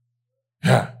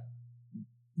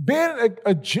 being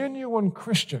a genuine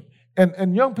Christian,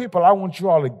 and young people, I want you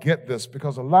all to get this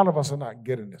because a lot of us are not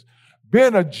getting this.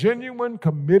 Being a genuine,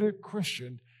 committed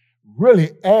Christian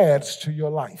really adds to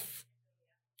your life.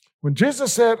 When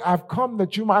Jesus said, I've come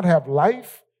that you might have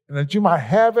life and that you might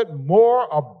have it more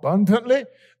abundantly,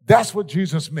 that's what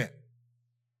Jesus meant.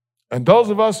 And those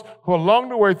of us who are along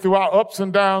the way through our ups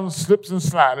and downs, slips and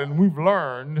slides, and we've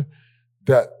learned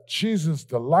that Jesus,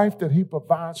 the life that he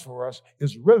provides for us,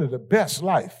 is really the best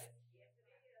life.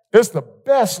 It's the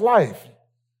best life.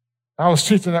 I was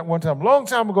teaching that one time, a long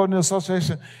time ago in the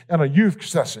association in a youth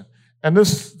session. And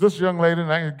this young lady,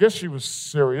 and I guess she was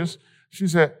serious, she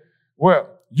said, well,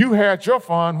 you had your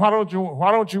fun. Why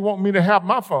don't you want me to have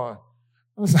my fun?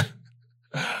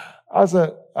 I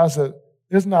said,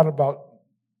 it's not about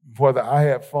whether I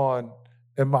had fun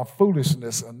in my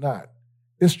foolishness or not.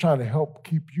 It's trying to help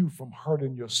keep you from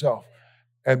hurting yourself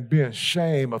and being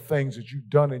ashamed of things that you've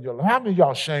done in your life. How many of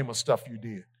y'all ashamed of stuff you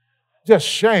did? Just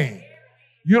shame.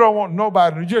 You don't want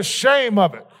nobody to, just shame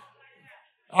of it.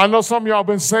 I know some of y'all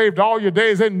been saved all your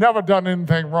days. They've never done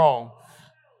anything wrong.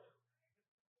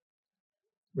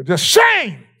 But just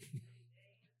shame.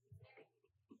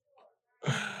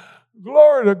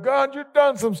 Glory to God, you've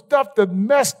done some stuff that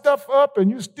messed stuff up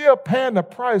and you're still paying the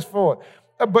price for it.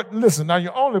 But listen, now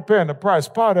you're only paying the price.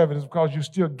 Part of it is because you're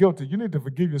still guilty. You need to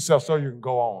forgive yourself so you can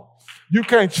go on. You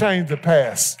can't change the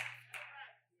past.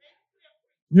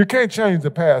 You can't change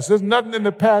the past. There's nothing in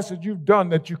the past that you've done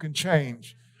that you can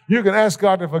change. You can ask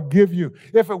God to forgive you.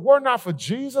 If it were not for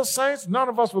Jesus, saints, none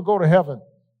of us would go to heaven.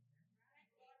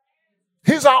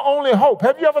 He's our only hope.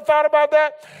 Have you ever thought about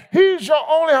that? He's your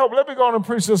only hope. Let me go on and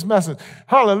preach this message.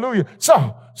 Hallelujah.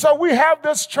 So we have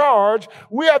this charge.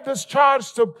 We have this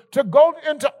charge to go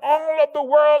into all of the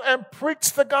world and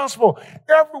preach the gospel.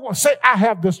 Everyone say, I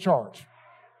have this charge.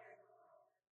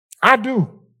 I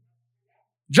do.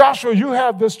 Joshua, you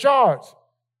have this charge.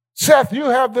 Seth, you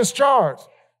have this charge.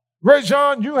 Ray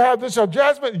John, you have this charge.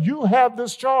 Jasmine, you have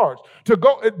this charge. To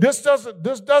go, this doesn't,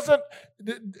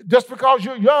 just because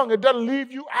you're young, it doesn't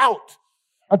leave you out.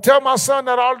 I tell my son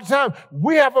that all the time.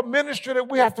 We have a ministry that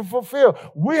we have to fulfill.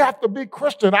 We have to be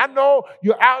Christian. I know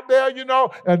you're out there,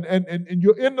 and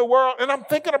you're in the world. And I'm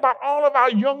thinking about all of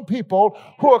our young people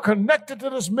who are connected to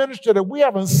this ministry that we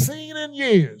haven't seen in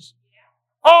years.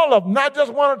 All of them, not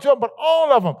just one or two, but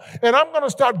all of them. And I'm going to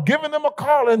start giving them a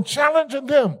call and challenging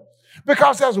them.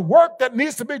 Because there's work that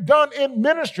needs to be done in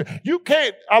ministry. You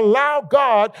can't allow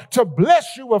God to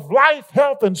bless you with life,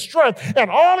 health, and strength, and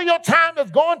all of your time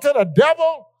is going to the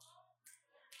devil.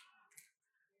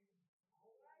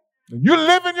 You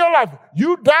live in your life.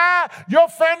 You die, your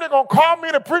family going to call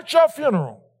me to preach your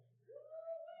funeral.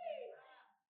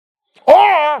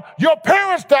 Or your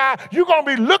parents die, you're going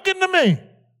to be looking to me.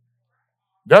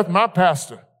 That's my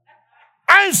pastor.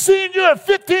 I ain't seen you in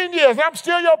 15 years, and I'm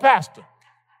still your pastor.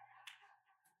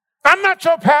 I'm not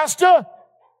your pastor.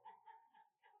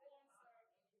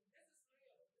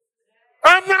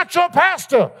 I'm not your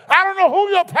pastor. I don't know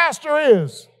who your pastor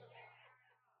is.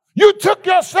 You took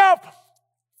yourself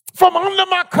from under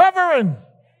my covering.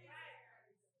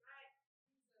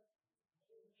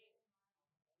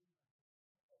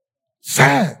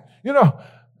 Sad.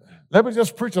 Let me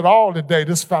just preach it all today,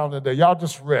 this fountain today. Y'all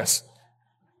just rest.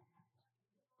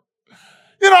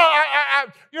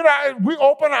 We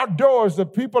open our doors to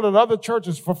people at other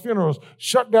churches for funerals,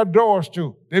 shut their doors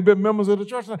to. They've been members of the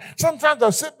church. Sometimes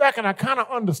I sit back and I kind of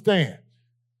understand.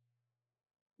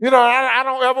 I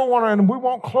don't ever want to, and we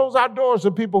won't close our doors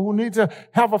to people who need to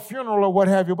have a funeral or what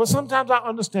have you. But sometimes I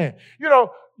understand.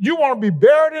 You want to be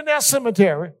buried in that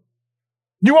cemetery,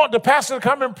 You want the pastor to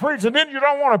come and preach, and then you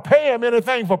don't want to pay him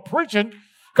anything for preaching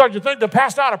because you think the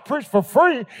pastor ought to preach for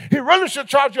free. He really should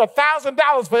charge you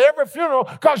 $1,000 for every funeral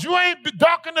because you ain't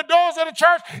darkened the doors of the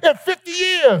church in 50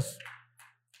 years.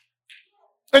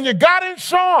 And you got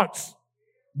insurance.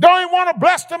 Don't even want to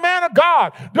bless the man of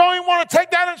God. Don't even want to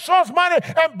take that insurance money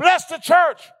and bless the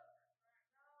church.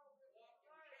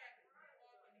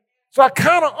 So I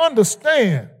kind of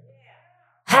understand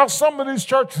how some of these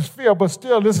churches feel, but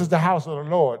still, this is the house of the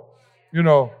Lord, you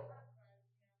know.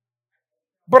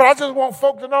 But I just want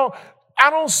folk to know, I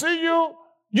don't see you.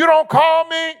 You don't call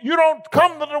me. You don't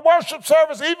come to the worship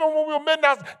service, even when we're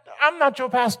midnight. I'm not your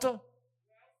pastor.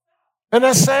 And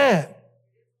that's sad.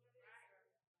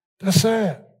 That's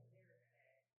sad.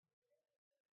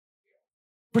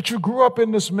 But you grew up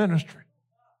in this ministry.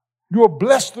 You were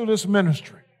blessed through this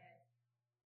ministry.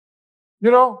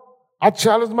 You know, I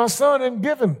challenged my son in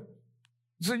giving.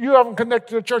 So you haven't connected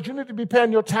to the church. You need to be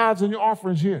paying your tithes and your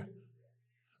offerings here.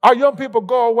 Our young people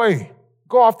go away,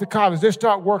 go off to college. They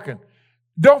start working.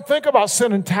 Don't think about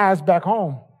sending tithes back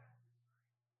home.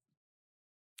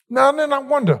 Now and then I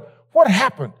wonder, what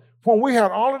happened when we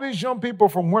had all of these young people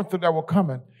from Winthrop that were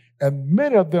coming, and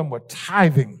many of them were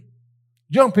tithing.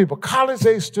 Young people,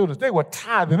 college-age students, they were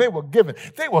tithing, they were giving,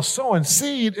 they were sowing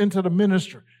seed into the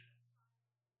ministry.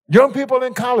 Young people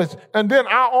in college, and then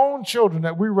our own children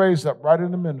that we raised up right in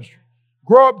the ministry.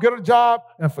 Grow up, get a job,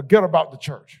 and forget about the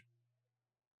church.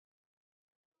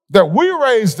 That we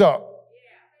raised up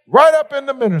right up in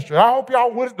the ministry. I hope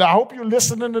you're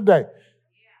listening today.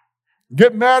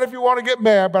 Get mad if you want to get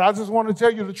mad, but I just want to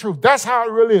tell you the truth. That's how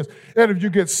it really is. And if you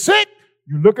get sick,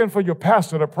 you're looking for your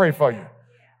pastor to pray for you.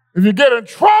 If you get in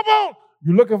trouble,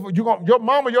 your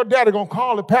mom or your dad are going to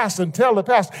call the pastor and tell the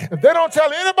pastor. If they don't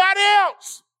tell anybody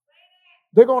else,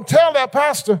 they're going to tell that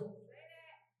pastor.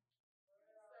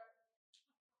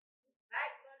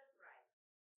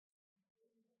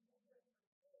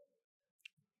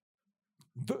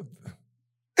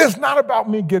 It's not about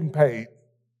me getting paid.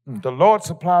 The Lord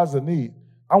supplies the need.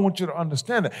 I want you to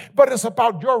understand that. But it's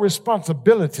about your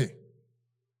responsibility.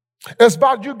 It's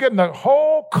about you getting the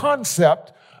whole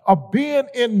concept of being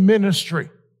in ministry.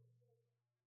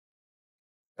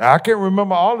 Now, I can't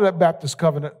remember all of that Baptist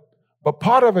covenant, but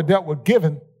part of it dealt with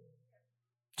giving,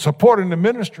 supporting the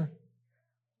ministry.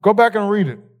 Go back and read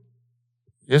it.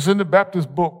 It's in the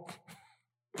Baptist book.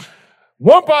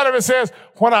 One part of it says,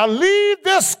 when I leave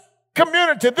this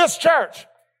community, this church,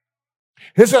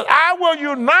 he said, I will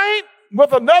unite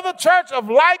with another church of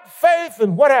like faith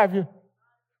and what have you,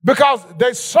 because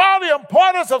they saw the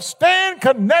importance of staying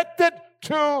connected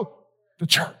to the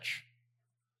church.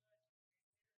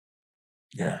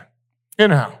 Yeah.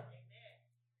 Anyhow.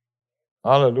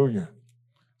 Hallelujah.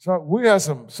 So we had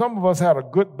some of us had a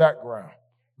good background,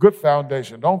 good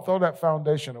foundation. Don't throw that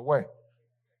foundation away.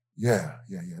 Yeah.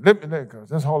 Let me go.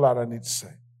 There's a whole lot I need to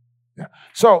say. Yeah.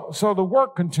 So the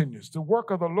work continues. The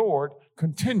work of the Lord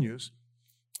continues.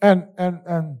 And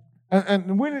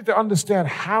we need to understand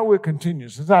how it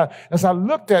continues. As I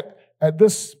looked at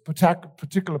this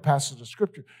particular passage of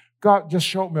Scripture, God just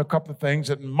showed me a couple of things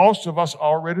that most of us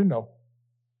already know.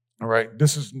 All right,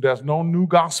 there's no new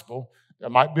gospel. There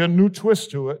might be a new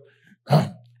twist to it.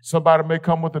 Somebody may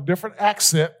come with a different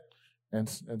accent and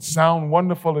sound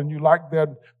wonderful, and you like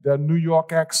their New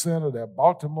York accent or their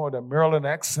Baltimore, their Maryland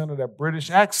accent or their British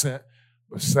accent,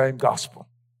 but same gospel.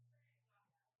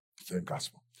 Same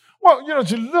gospel. Well,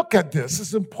 as you look at this,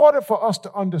 it's important for us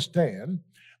to understand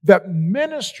that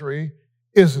ministry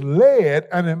is led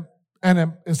and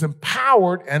is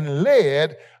empowered and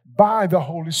led by the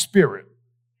Holy Spirit.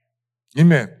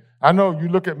 Amen. I know you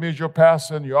look at me as your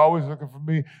pastor and you're always looking for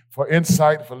me for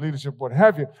insight, for leadership, what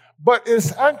have you, but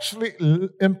it's actually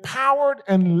empowered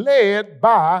and led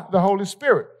by the Holy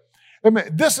Spirit. Amen.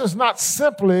 This is not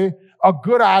simply a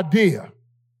good idea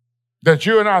that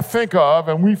you and I think of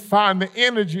and we find the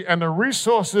energy and the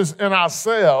resources in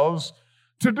ourselves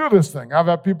to do this thing. I've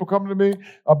had people come to me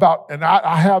and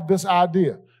I have this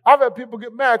idea. I've had people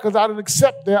get mad because I didn't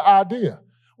accept their idea.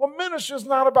 Well, ministry is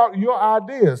not about your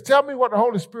ideas. Tell me what the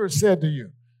Holy Spirit said to you.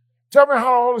 Tell me how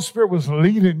the Holy Spirit was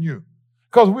leading you.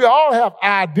 Because we all have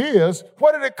ideas.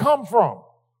 Where did it come from?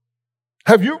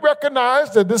 Have you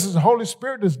recognized that this is the Holy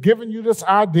Spirit that's giving you this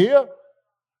idea?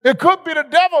 It could be the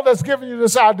devil that's giving you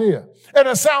this idea. And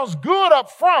it sounds good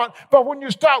up front, but when you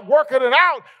start working it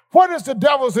out, what is the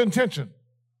devil's intention?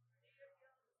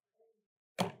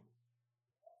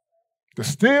 To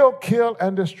steal, kill,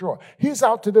 and destroy. He's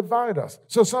out to divide us.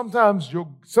 So sometimes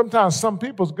some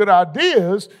people's good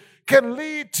ideas can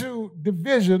lead to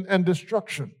division and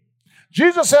destruction.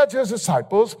 Jesus said to his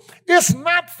disciples, it's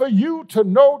not for you to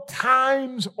know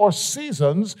times or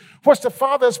seasons which the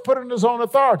Father has put in his own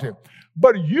authority,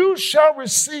 but you shall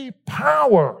receive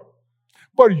power.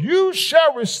 But you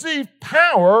shall receive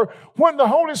power when the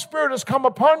Holy Spirit has come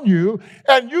upon you,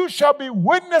 and you shall be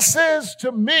witnesses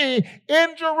to me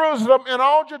in Jerusalem, in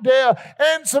all Judea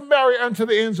and Samaria, and to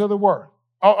the ends of the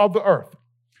earth.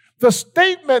 This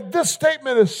statement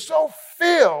is so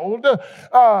filled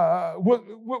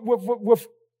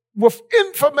with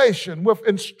information, with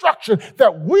instruction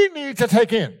that we need to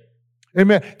take in.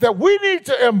 Amen. That we need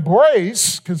to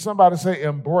embrace. Can somebody say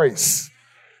embrace?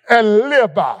 And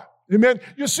live by. Amen.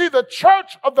 You see, the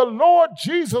church of the Lord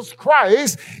Jesus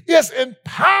Christ is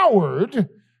empowered,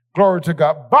 glory to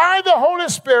God, by the Holy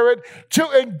Spirit to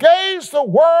engage the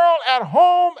world at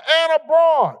home and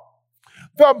abroad.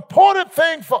 The important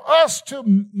thing for us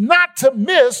not to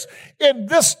miss in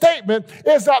this statement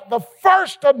is that the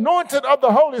first anointing of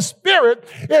the Holy Spirit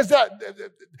is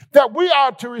that we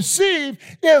are to receive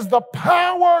is the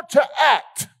power to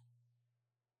act.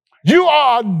 You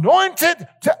are anointed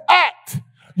to act.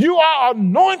 You are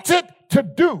anointed to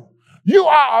do. You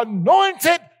are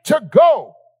anointed to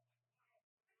go.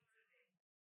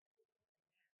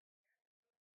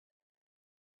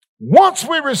 Once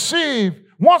we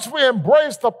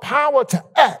embrace the power to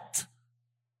act,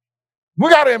 we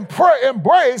got to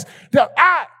embrace that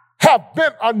I have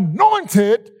been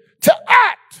anointed to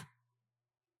act.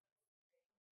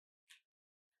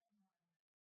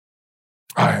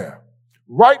 I have.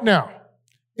 Right now,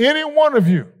 any one of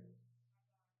you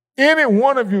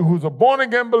who's a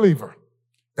born-again believer,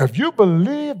 if you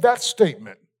believe that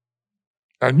statement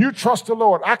and you trust the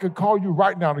Lord, I could call you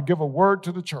right now to give a word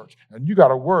to the church, and you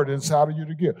got a word inside of you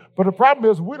to give. But the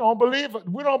problem is we don't believe it.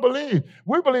 We don't believe.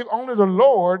 We believe only the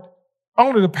Lord,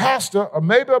 only the pastor, or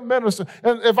maybe a minister.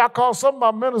 And if I call some of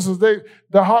my ministers,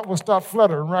 their heart will start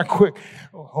fluttering right quick.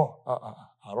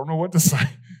 I don't know what to say.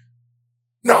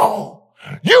 No,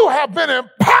 you have been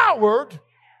empowered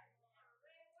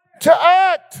to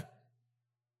act.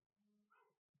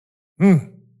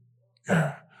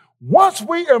 Yeah. Once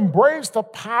we embrace the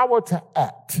power to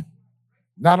act,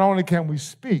 not only can we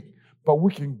speak, but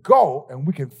we can go and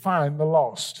we can find the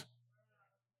lost.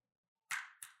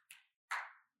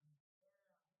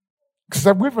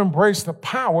 Because we've embraced the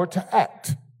power to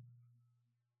act.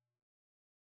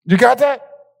 You got that?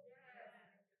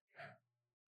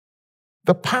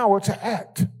 The power to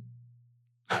act.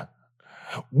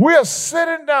 We're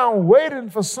sitting down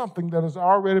waiting for something that has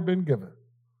already been given.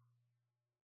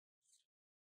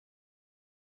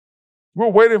 We're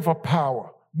waiting for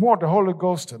power. We want the Holy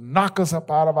Ghost to knock us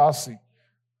up out of our seat.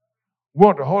 We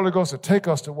want the Holy Ghost to take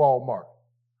us to Walmart.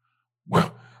 We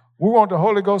want the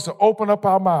Holy Ghost to open up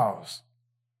our mouths.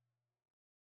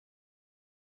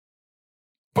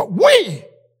 But we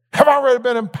have already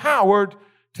been empowered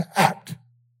to act.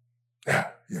 Yeah.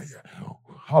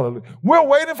 Hallelujah. We're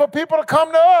waiting for people to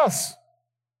come to us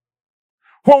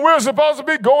when we're supposed to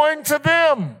be going to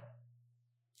them.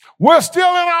 We're still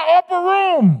in our upper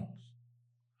room.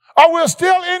 Or we're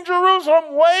still in Jerusalem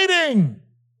waiting.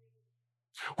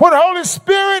 When the Holy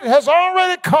Spirit has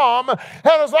already come and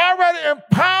has already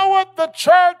empowered the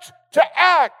church to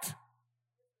act.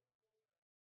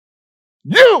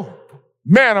 You,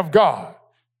 man of God.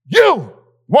 You,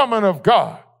 woman of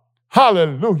God.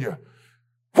 Hallelujah.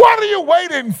 What are you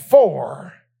waiting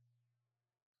for?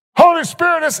 Holy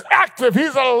Spirit is active.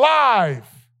 He's alive.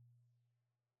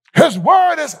 His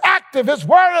word is active. His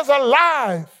word is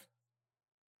alive.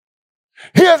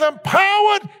 He has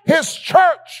empowered his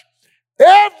church.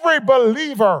 Every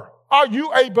believer. Are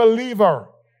you a believer?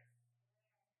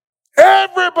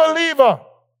 Every believer.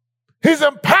 He's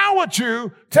empowered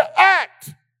you to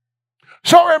act.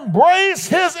 So embrace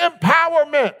his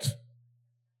empowerment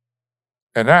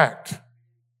and act.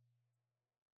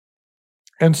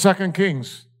 In 2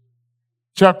 Kings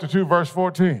chapter 2, verse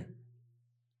 14,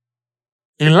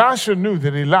 Elisha knew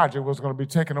that Elijah was going to be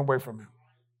taken away from him.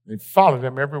 He followed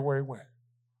him everywhere he went.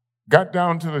 Got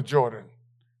down to the Jordan,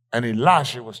 and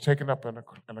Elisha was taken up in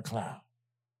a cloud.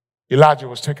 Elijah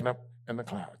was taken up in the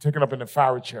cloud, taken up in the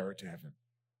fiery chariot to heaven.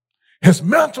 His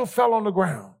mantle fell on the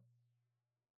ground.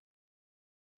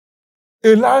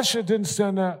 Elisha didn't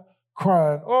stand there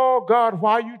crying, "Oh, God,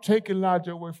 why you take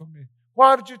Elijah away from me?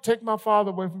 Why did you take my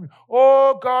father away from me?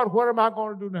 Oh, God, what am I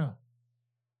going to do now?"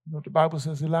 You know what the Bible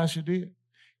says Elisha did?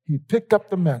 He picked up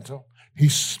the mantle, he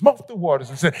smote the waters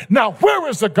and said, "Now where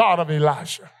is the God of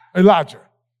Elijah?"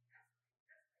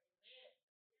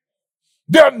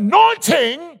 The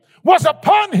anointing was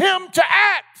upon him to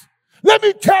act. Let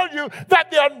me tell you that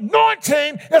the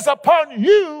anointing is upon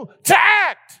you to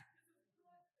act.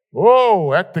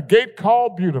 Oh, at the gate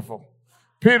called Beautiful.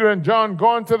 Peter and John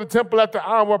going to the temple at the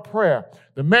hour of prayer.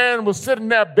 The man was sitting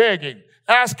there begging,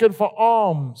 asking for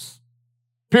alms.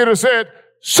 Peter said,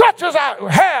 such as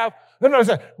I have. And they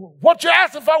said, what you're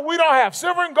asking for, we don't have.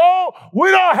 Silver and gold, we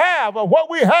don't have. But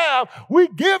what we have, we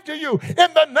give to you. In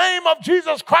the name of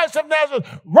Jesus Christ of Nazareth,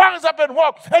 rise up and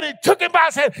walk. And he took him by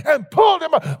his hand and pulled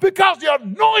him up because the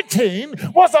anointing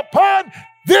was upon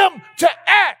them to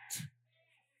act.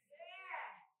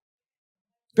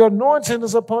 The anointing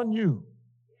is upon you,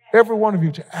 every one of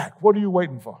you, to act. What are you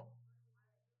waiting for?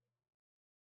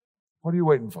 What are you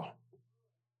waiting for?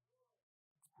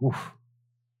 Oof.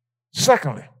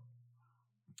 Secondly,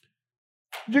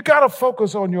 you got to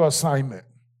focus on your assignment.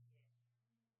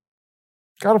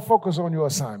 Got to focus on your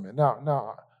assignment.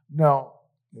 Now,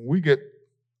 we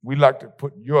like to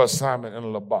put your assignment in a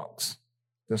little box.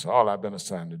 That's all I've been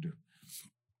assigned to do.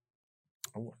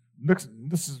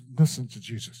 Listen to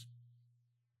Jesus.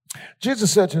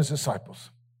 Jesus said to his disciples,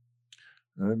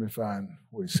 now let me find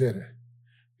where he said it.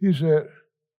 He said,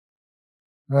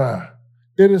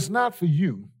 it is not for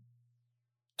you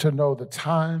to know the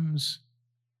times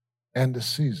and the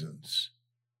seasons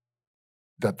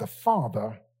that the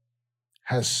Father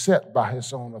has set by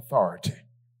his own authority.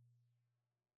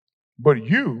 But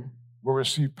you will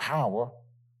receive power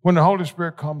when the Holy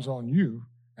Spirit comes on you,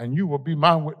 and you will be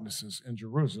my witnesses in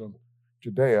Jerusalem,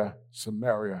 Judea,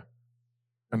 Samaria,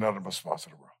 and other parts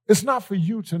of the world. It's not for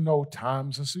you to know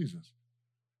times and seasons.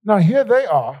 Now here they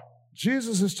are.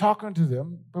 Jesus is talking to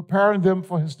them, preparing them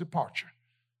for his departure.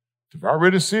 They've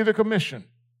already seen the commission.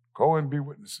 Go and be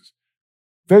witnesses.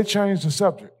 They changed the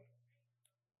subject.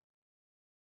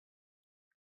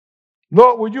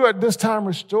 Lord, will you at this time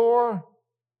restore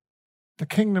the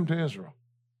kingdom to Israel?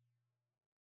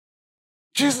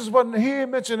 Jesus he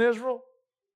didn't mention Israel.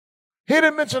 He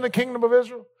didn't mention the kingdom of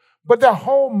Israel. But their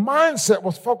whole mindset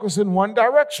was focused in one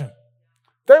direction.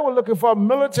 They were looking for a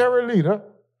military leader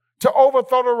to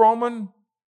overthrow the Roman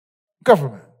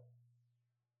government.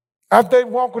 After they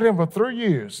walked with him for 3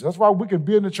 years, that's why we can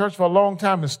be in the church for a long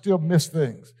time and still miss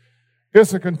things.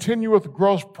 It's a continuous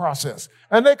growth process,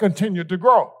 and they continued to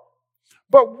grow.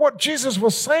 But what Jesus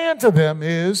was saying to them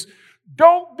is,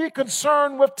 don't be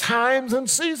concerned with times and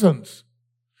seasons.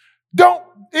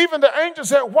 Even the angel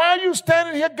said, why are you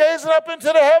standing here gazing up into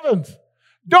the heavens?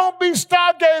 Don't be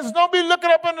stargazing. Don't be looking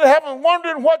up into heaven,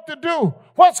 wondering what to do.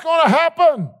 What's going to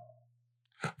happen?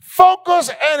 Focus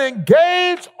and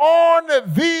engage on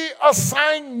the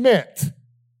assignment.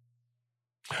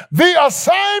 The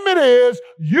assignment is,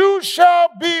 you shall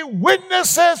be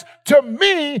witnesses to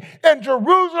me in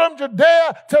Jerusalem,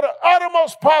 Judea, to the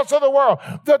uttermost parts of the world.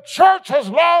 The church has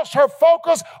lost her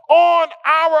focus on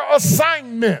our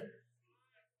assignment.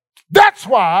 That's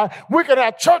why we can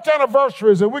have church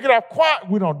anniversaries and we can have choir.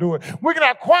 We don't do it. We can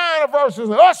have choir anniversaries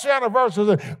and usher anniversaries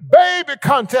and baby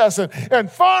contests and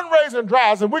fundraising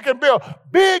drives, and we can build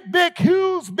big,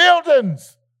 huge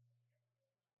buildings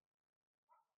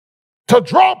to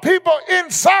draw people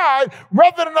inside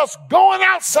rather than us going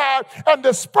outside and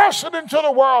dispersing into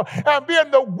the world and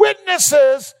being the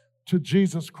witnesses to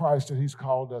Jesus Christ that he's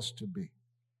called us to be.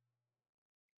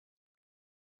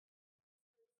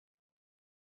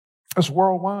 It's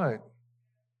worldwide.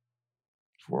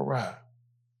 It's worldwide.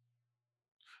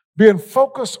 Being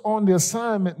focused on the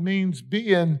assignment means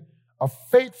being a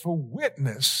faithful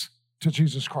witness to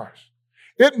Jesus Christ.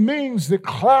 It means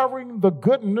declaring the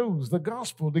good news, the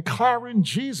gospel, declaring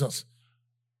Jesus.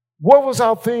 What was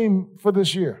our theme for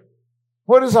this year?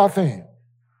 What is our theme?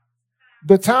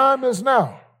 The time is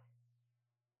now.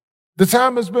 The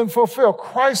time has been fulfilled.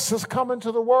 Christ has come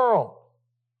into the world.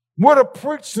 We're to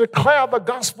preach, declare the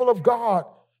gospel of God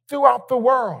throughout the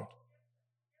world.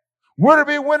 We're to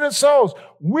be winning souls.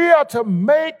 We are to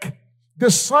make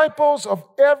disciples of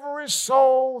every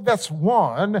soul that's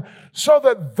won so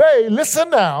that they,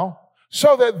 listen now,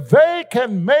 so that they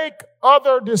can make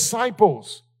other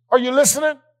disciples. Are you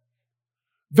listening?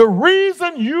 The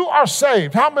reason you are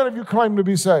saved, how many of you claim to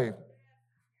be saved?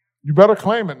 You better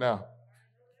claim it now.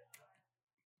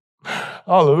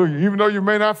 Hallelujah. Even though you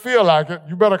may not feel like it,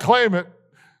 you better claim it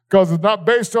because it's not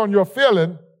based on your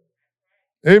feeling.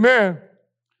 Amen.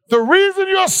 The reason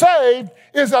you're saved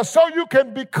is that so you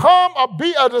can be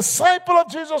a disciple of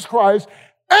Jesus Christ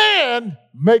and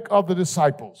make other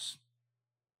disciples.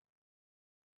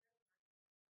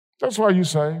 That's why you're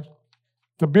saved,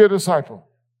 to be a disciple,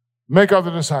 make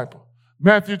other disciples.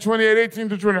 Matthew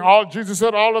 28:18-20. Jesus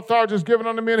said, all authority is given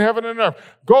unto me in heaven and earth.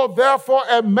 Go therefore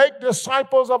and make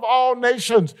disciples of all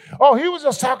nations. Oh, he was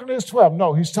just talking to his 12.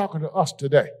 No, he's talking to us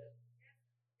today.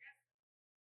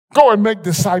 Go and make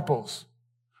disciples.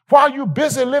 While you're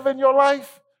busy living your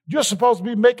life, you're supposed to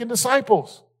be making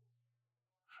disciples.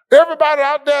 Everybody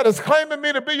out there that's claiming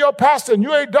me to be your pastor and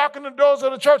you ain't darkening the doors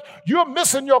of the church, you're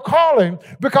missing your calling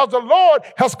because the Lord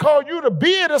has called you to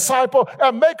be a disciple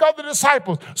and make other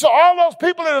disciples. So all those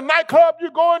people in the nightclub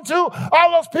you're going to,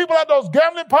 all those people at those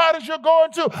gambling parties you're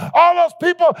going to, all those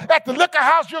people at the liquor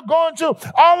house you're going to,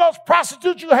 all those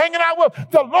prostitutes you're hanging out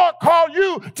with, the Lord called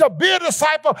you to be a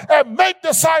disciple and make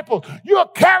disciples. You're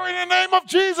carrying the name of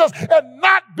Jesus and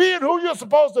not being who you're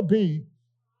supposed to be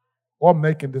or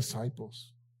making disciples.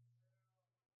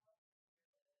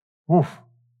 Oof.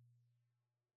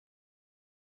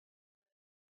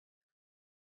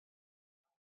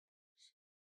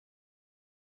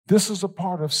 This is a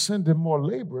part of sending more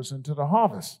laborers into the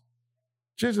harvest.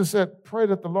 Jesus said, pray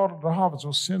that the Lord of the harvest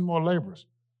will send more laborers.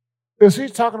 Is he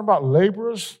talking about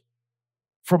laborers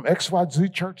from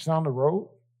XYZ church down the road?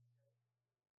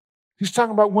 He's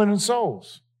talking about winning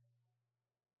souls.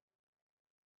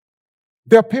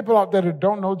 There are people out there that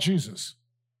don't know Jesus.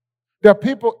 There are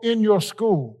people in your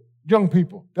school, young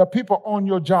people, there are people on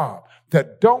your job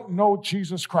that don't know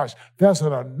Jesus Christ. There's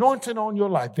an anointing on your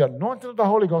life. The anointing of the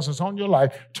Holy Ghost is on your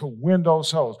life to win those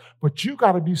souls. But you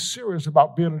got to be serious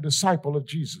about being a disciple of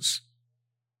Jesus.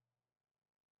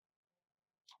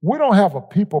 We don't have a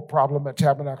people problem at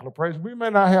Tabernacle of Praise. We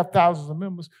may not have thousands of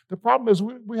members. The problem is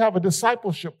we have a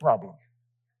discipleship problem.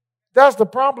 That's the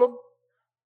problem.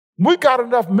 We got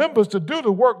enough members to do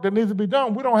the work that needs to be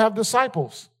done. We don't have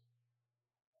disciples.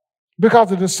 Because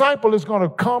the disciple is going to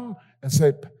come and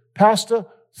say, pastor,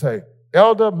 say,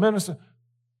 elder, minister,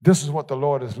 this is what the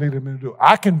Lord is leading me to do.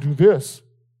 I can do this.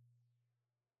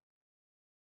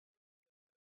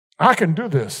 I can do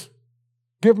this.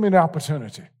 Give me the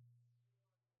opportunity.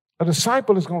 A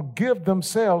disciple is going to give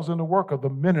themselves in the work of the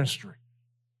ministry.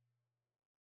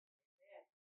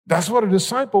 That's what a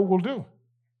disciple will do.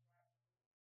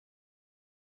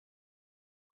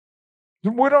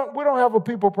 We don't have a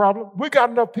people problem. We got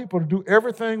enough people to do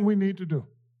everything we need to do.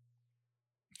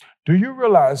 Do you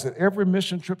realize that every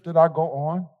mission trip that I go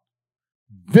on,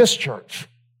 this church,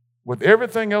 with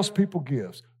everything else people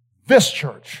gives, this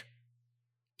church,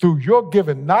 through your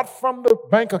giving, not from the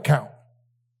bank account,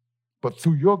 but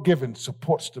through your giving,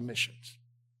 supports the missions.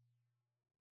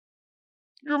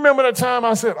 You remember that time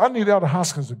I said, I need Elder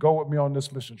Hoskins to go with me on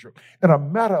this mission trip. In a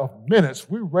matter of minutes,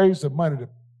 we raised the money to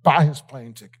buy his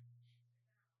plane ticket.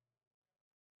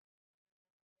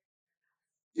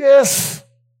 Yes.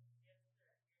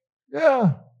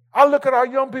 Yeah. I look at our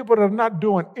young people that are not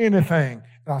doing anything,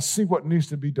 and I see what needs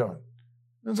to be done.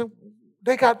 And so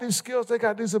they got these skills, they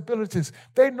got these abilities,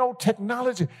 they know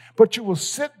technology, but you will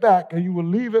sit back and you will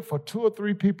leave it for 2 or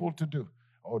 3 people to do.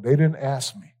 Oh, they didn't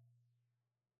ask me.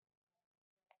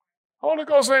 Holy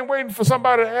Ghost ain't waiting for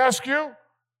somebody to ask you.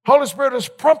 Holy Spirit is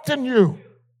prompting you.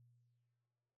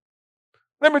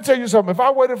 Let me tell you something. If I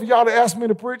waited for y'all to ask me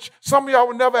to preach, some of y'all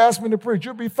would never ask me to preach.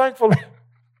 You'll be thankful.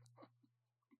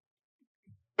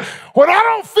 When I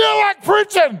don't feel like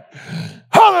preaching,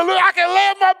 hallelujah, I can lay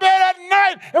in my bed at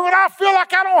night, and when I feel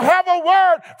like I don't have a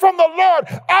word from the Lord,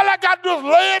 all I got to do is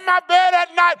lay in my bed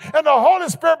at night, and the Holy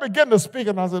Spirit begin to speak.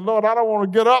 And I said, Lord, I don't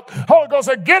want to get up. Holy Ghost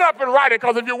said, get up and write it,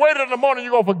 because if you wait in the morning,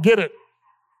 you're going to forget it.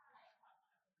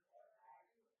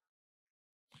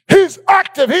 He's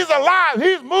active. He's alive.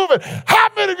 He's moving. How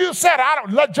many of you said,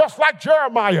 just like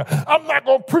Jeremiah, I'm not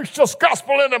going to preach this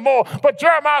gospel anymore. But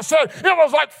Jeremiah said, it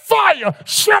was like fire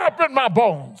shut up in my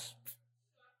bones.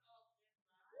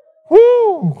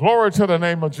 Woo! Glory to the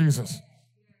name of Jesus.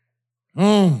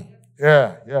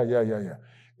 Yeah.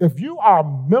 If you are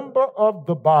a member of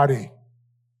the body,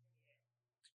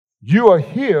 you are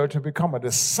here to become a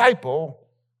disciple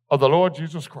of the Lord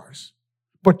Jesus Christ.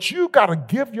 But you got to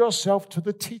give yourself to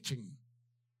the teaching.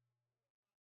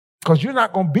 Because you're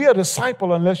not going to be a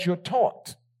disciple unless you're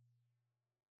taught.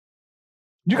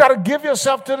 You got to give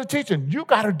yourself to the teaching. You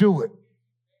got to do it.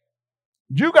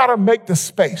 You got to make the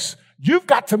space. You've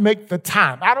got to make the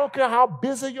time. I don't care how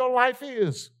busy your life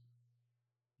is.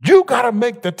 You got to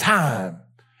make the time.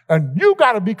 And you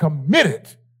got to be committed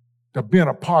to being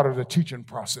a part of the teaching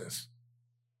process.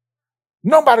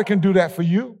 Nobody can do that for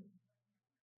you.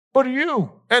 But you,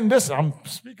 and this, I'm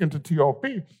speaking to TOP,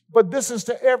 but this is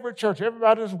to every church.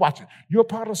 Everybody that's watching. You're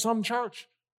part of some church.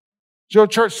 Your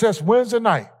church says Wednesday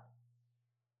night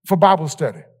for Bible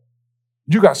study.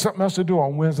 You got something else to do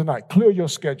on Wednesday night. Clear your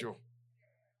schedule.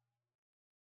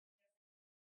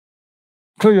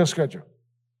 Clear your schedule.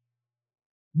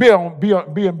 Be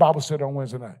in Bible study on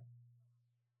Wednesday night.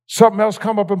 Something else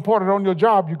come up important on your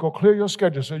job, you go clear your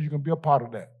schedule so you can be a part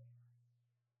of that.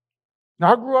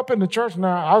 Now, I grew up in the church.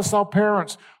 Now, I saw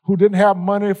parents who didn't have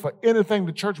money for anything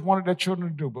the church wanted their children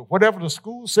to do. But whatever the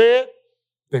school said,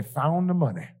 they found the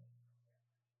money.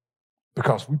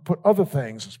 Because we put other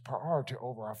things as priority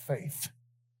over our faith.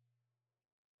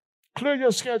 Clear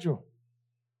your schedule.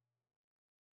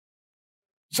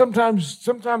 Sometimes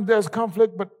there's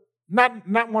conflict, but not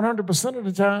 100% of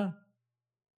the time.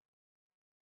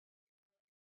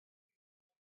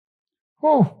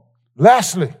 Oh,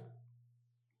 lastly,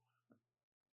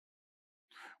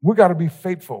 we got to be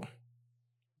faithful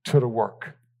to the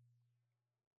work.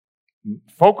 You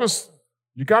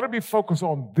got to be focused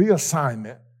on the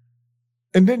assignment,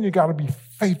 and then you got to be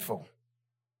faithful.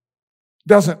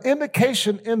 There's an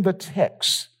indication in the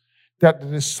text that the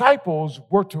disciples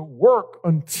were to work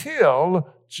until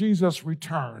Jesus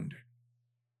returned.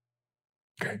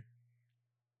 Okay.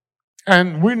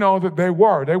 And we know that they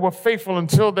were faithful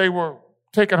until they were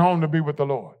taken home to be with the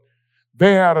Lord.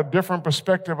 They had a different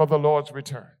perspective of the Lord's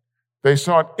return. They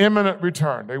saw an imminent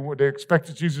return. They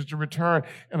expected Jesus to return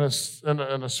in a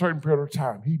certain period of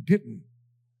time. He didn't.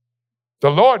 The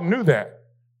Lord knew that.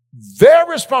 Their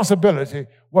responsibility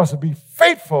was to be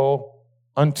faithful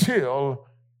until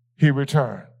he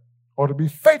returned, or to be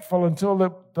faithful until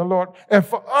the Lord. And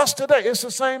for us today, it's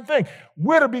the same thing.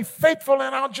 We're to be faithful in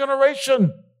our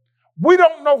generation. We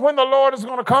don't know when the Lord is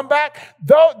going to come back.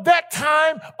 Though that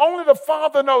time, only the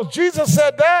Father knows. Jesus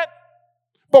said that.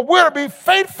 But we're to be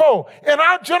faithful in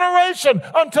our generation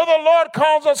until the Lord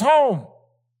calls us home.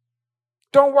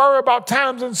 Don't worry about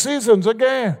times and seasons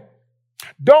again.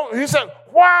 He said,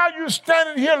 why are you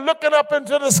standing here looking up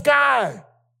into the sky?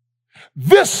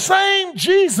 This same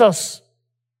Jesus,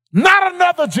 not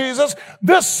another Jesus,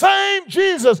 this same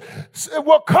Jesus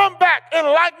will come back in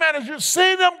like manner. You've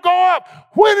seen him go up.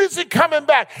 When is he coming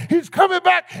back? He's coming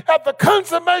back at the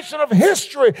consummation of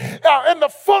history, in the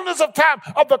fullness of time,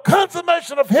 of the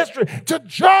consummation of history, to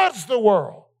judge the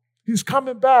world. He's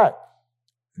coming back.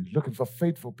 He's looking for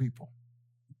faithful people.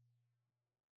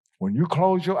 When you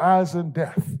close your eyes in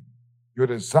death, your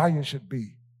desire should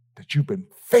be that you've been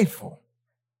faithful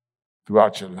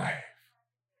throughout your life.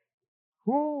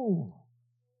 Ooh.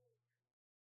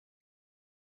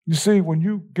 You see, when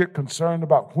you get concerned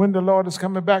about when the Lord is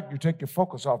coming back, you take your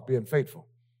focus off being faithful.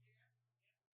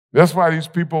 That's why these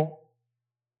people,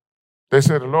 they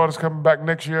say the Lord is coming back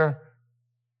next year,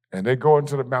 and they go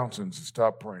into the mountains and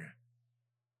start praying.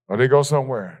 Or they go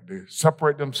somewhere. They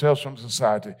separate themselves from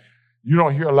society. You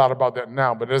don't hear a lot about that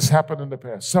now, but it's happened in the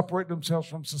past. Separate themselves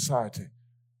from society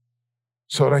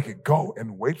so they could go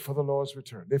and wait for the Lord's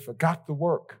return. They forgot the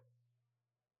work.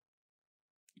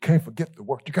 You can't forget the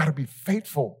work. You got to be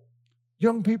faithful.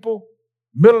 Young people,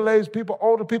 middle-aged people,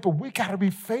 older people, we got to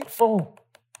be faithful.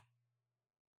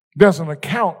 There's an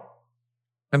account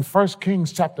in 1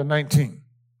 Kings chapter 19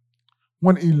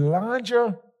 when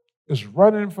Elijah is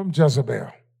running from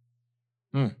Jezebel.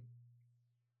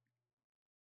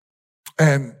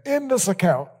 And in this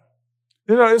account,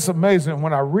 it's amazing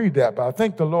when I read that, but I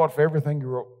thank the Lord for everything he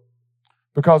wrote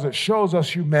because it shows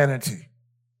us humanity.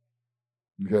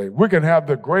 Okay, we can have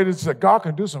the greatest, that God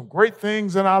can do some great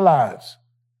things in our lives,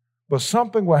 but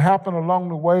something will happen along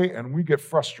the way and we get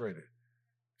frustrated.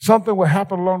 Something will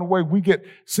happen along the way,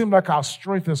 seem like our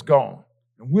strength is gone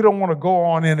and we don't want to go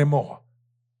on anymore.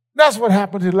 That's what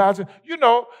happened to Elijah.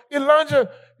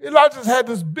 Elijah's had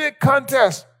this big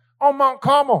contest on Mount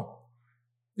Carmel.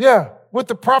 Yeah, with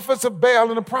the prophets of Baal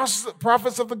and the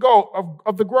prophets of the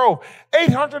grove.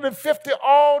 850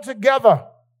 all together.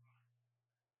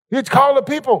 He'd call the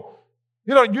people,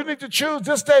 you need to choose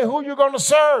this day who you're going to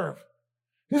serve.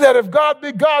 He said, if God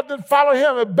be God, then follow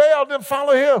him. If Baal, then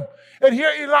follow him. And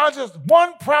here Elijah's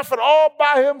one prophet all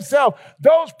by himself.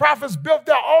 Those prophets built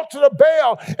their altar to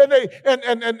Baal, and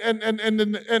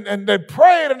they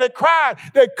prayed and they cried.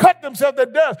 They cut themselves to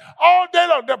death all day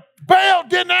long. The Baal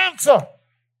didn't answer.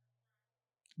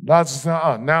 Elijah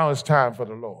said, now it's time for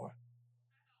the Lord.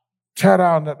 Tear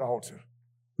down that altar.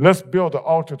 Let's build an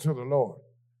altar to the Lord.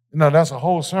 That's a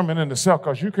whole sermon in itself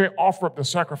because you can't offer up the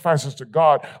sacrifices to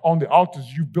God on the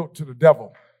altars you built to the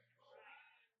devil.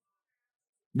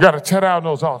 You got to tear down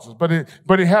those altars.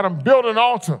 But he had them build an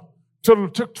altar.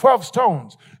 Took 12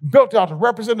 stones, built the altar,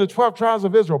 represented the 12 tribes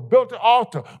of Israel, built the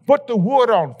altar, put the wood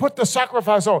on, put the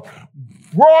sacrifice on,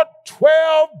 brought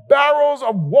 12 barrels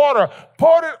of water,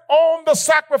 poured it on the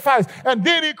sacrifice, and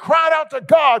then he cried out to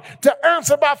God to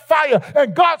answer by fire,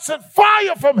 and God sent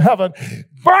fire from heaven,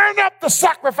 burn up the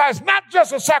sacrifice, not just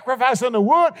the sacrifice in the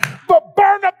wood, but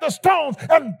burn up the stones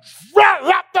and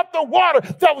lapped up the water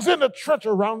that was in the trench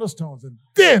around the stones. And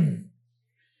then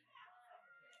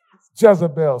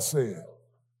Jezebel said,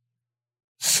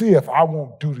 see if I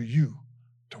won't do to you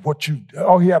to what you,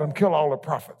 he had them kill all the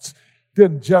prophets.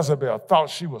 Then Jezebel thought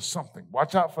she was something.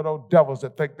 Watch out for those devils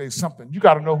that think they something. You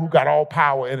got to know who got all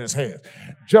power in his hands.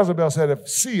 Jezebel said,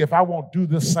 see if I won't do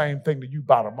this same thing to you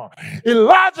by tomorrow.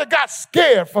 Elijah got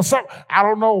scared for something. I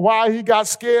don't know why he got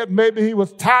scared. Maybe he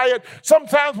was tired.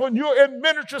 Sometimes when you're in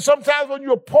ministry, sometimes when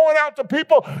you're pouring out to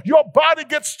people, your body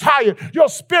gets tired. Your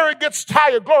spirit gets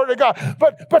tired. Glory to God.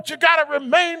 But you got to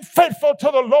remain faithful to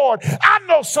the Lord. I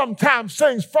know sometimes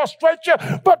things frustrate you,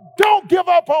 but don't give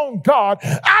up on God.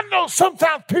 I know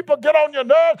sometimes people get on your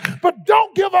nerves, but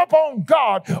don't give up on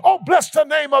God. Oh, bless the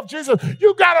name of Jesus.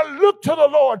 You got to look to the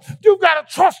Lord. You got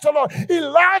to trust the Lord.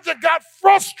 Elijah got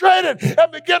frustrated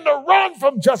and began to run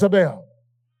from Jezebel.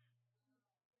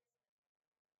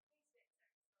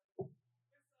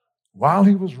 While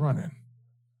he was running,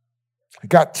 he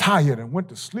got tired and went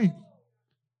to sleep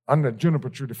under a juniper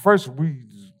tree. The first we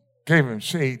gave him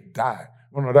shade, died.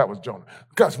 Oh, no, that was Jonah.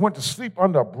 God went to sleep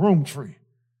under a broom tree.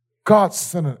 God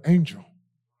sent an angel,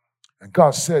 and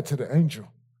God said to the angel,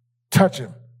 touch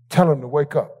him, tell him to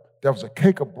wake up. There was a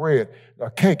cake of bread,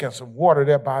 a cake and some water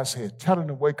there by his head. Tell him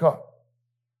to wake up.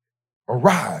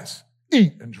 Arise,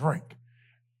 eat and drink.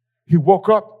 He woke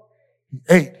up, he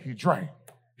ate, he drank.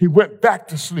 He went back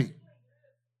to sleep.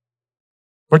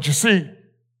 But you see,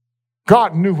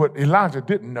 God knew what Elijah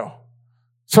didn't know.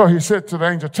 So he said to the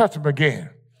angel, touch him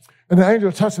again. And the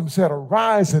angel touched him and said,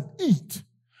 arise and eat,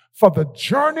 for the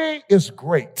journey is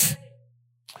great.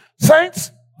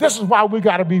 Saints, this is why we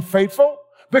got to be faithful,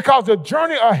 because the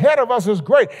journey ahead of us is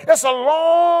great. It's a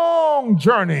long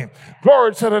journey.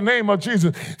 Glory to the name of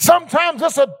Jesus. Sometimes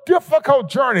it's a difficult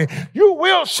journey. You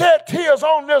will shed tears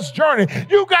on this journey.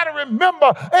 You got to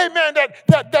remember, amen,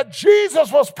 that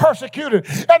Jesus was persecuted.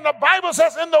 And the Bible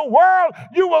says in the world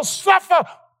you will suffer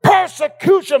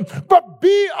persecution, but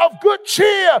be of good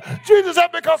cheer. Jesus said,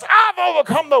 because I've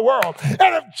overcome the world. And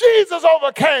if Jesus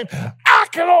overcame, I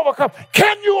can overcome.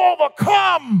 Can you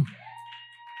overcome?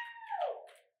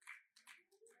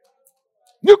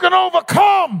 You can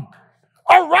overcome.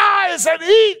 Arise and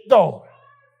eat, though.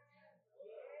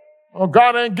 Oh,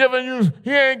 God ain't giving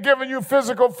you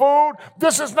physical food.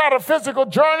 This is not a physical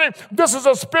journey. This is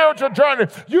a spiritual journey.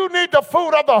 You need the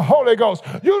food of the Holy Ghost.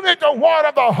 You need the water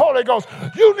of the Holy Ghost.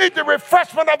 You need the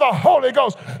refreshment of the Holy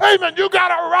Ghost. Amen. You got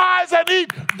to rise and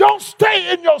eat. Don't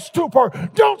stay in your stupor.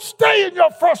 Don't stay in your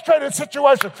frustrated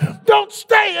situation. Don't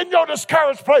stay in your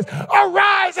discouraged place.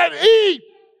 Arise and eat.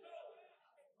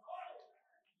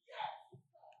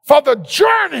 For the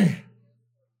journey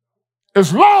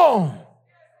is long.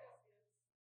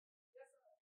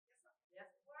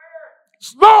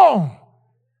 It's long.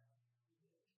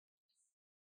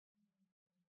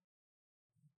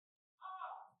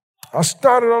 I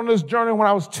started on this journey when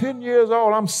I was 10 years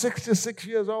old. I'm 66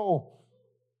 years old.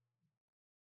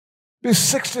 Be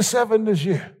 67 this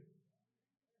year.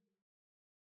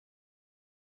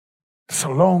 It's a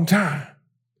long time.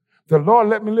 The Lord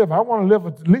let me live. I want to live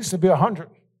at least to be 100.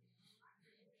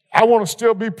 I want to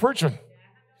still be preaching.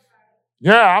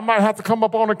 Yeah, I might have to come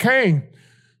up on a cane.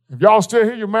 If y'all still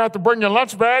here, you might have to bring your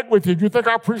lunch bag with you. If you think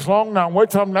I preach long now, wait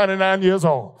till I'm 99 years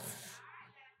old.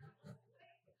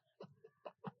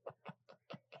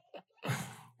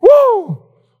 Woo!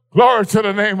 Glory to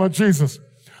the name of Jesus.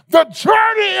 The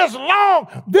journey is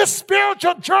long. This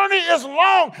spiritual journey is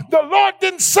long. The Lord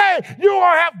didn't say you will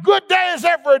have good days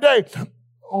every day.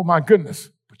 Oh, my goodness.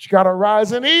 But you got to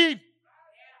rise and eat.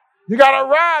 You got to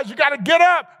rise. You got to get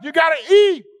up. You got to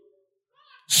eat.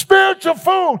 Spiritual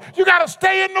food. You got to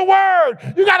stay in the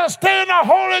Word. You got to stay in the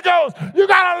Holy Ghost. You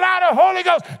got to allow the Holy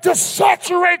Ghost to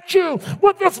saturate you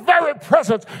with this very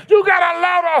presence. You got to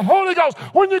allow the Holy Ghost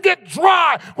when you get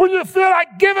dry, when you feel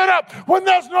like giving up, when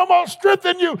there's no more strength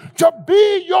in you, to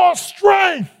be your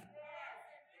strength.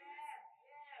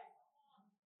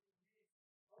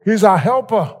 He's our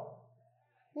helper.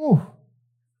 Ooh.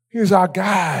 He's our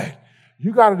guide.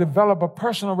 You got to develop a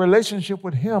personal relationship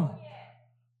with Him.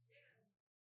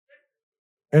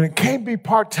 And it can't be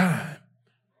part-time.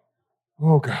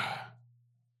 Oh, God.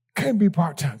 Can't be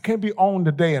part-time. Can't be on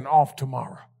today and off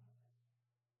tomorrow.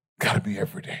 Got to be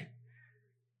every day.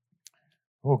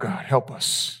 Oh, God, help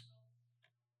us.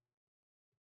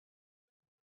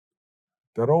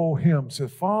 That old hymn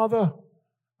says, Father,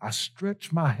 I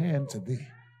stretch my hand to Thee.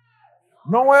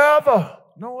 No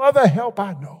other help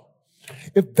I know.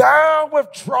 If Thou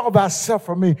withdraw Thyself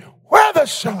from me, whither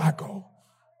shall I go?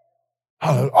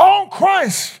 On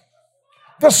Christ,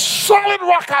 The solid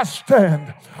rock I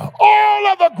stand. All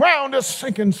of the ground is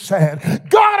sinking sand.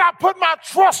 God, I put my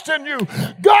trust in you.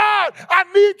 God, I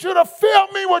need you to fill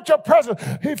me with your presence.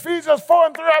 Ephesians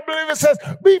 4:3, I believe it says,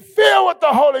 be filled with the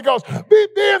Holy Ghost. Be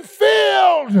being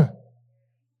filled.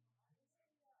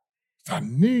 I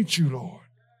need you, Lord,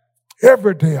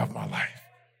 every day of my life.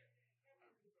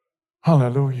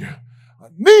 Hallelujah. I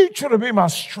need you to be my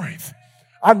strength.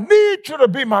 I need you to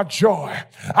be my joy.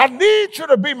 I need you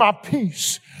to be my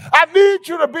peace. I need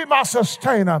you to be my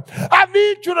sustainer. I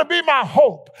need you to be my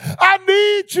hope. I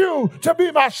need you to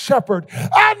be my shepherd.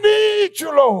 I need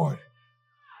you, Lord.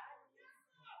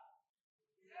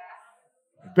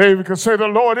 David could say, the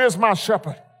Lord is my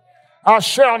shepherd. I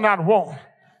shall not want.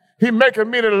 He maketh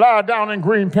me to lie down in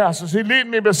green pastures. He lead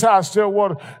me beside still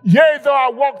water. Yea, though I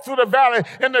walk through the valley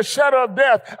in the shadow of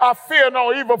death, I fear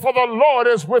no evil, for the Lord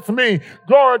is with me.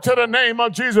 Glory to the name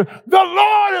of Jesus. The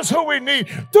Lord is who we need.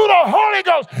 Through the Holy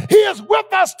Ghost, he is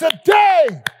with us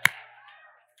today.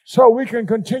 So we can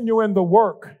continue in the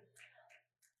work.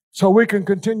 So we can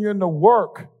continue in the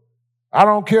work. I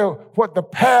don't care what the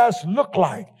past looked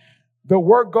like. The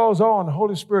work goes on. The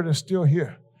Holy Spirit is still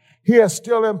here. He has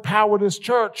still empowered his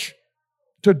church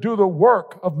to do the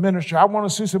work of ministry. I want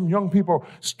to see some young people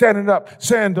standing up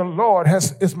saying, the Lord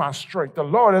is my strength. The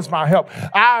Lord is my help.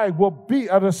 I will be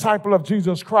a disciple of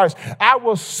Jesus Christ. I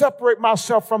will separate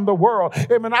myself from the world.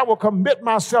 Amen. I will commit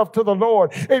myself to the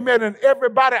Lord. Amen. And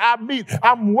everybody I meet,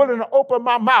 I'm willing to open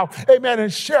my mouth. Amen.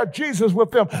 And share Jesus with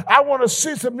them. I want to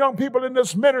see some young people in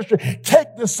this ministry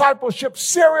take discipleship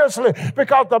seriously,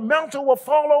 because the mantle will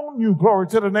fall on you. Glory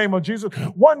to the name of Jesus.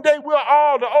 One day we're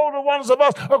all, the older ones of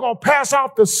us, are going to pass off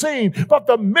the scene, but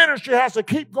the ministry has to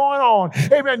keep going on.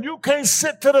 Amen. You can't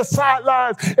sit to the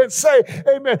sidelines and say,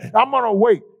 amen, I'm going to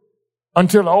wait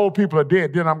until the old people are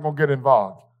dead, then I'm going to get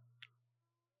involved.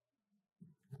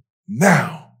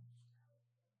 Now,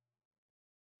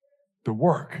 the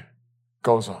work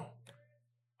goes on.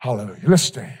 Hallelujah. Let's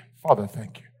stand. Father,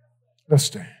 thank you. Let's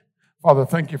stand. Father,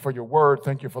 thank you for your word.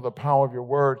 Thank you for the power of your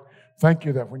word. Thank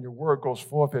you that when your word goes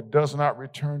forth, it does not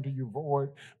return to you void,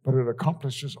 but it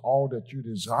accomplishes all that you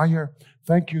desire.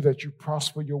 Thank you that you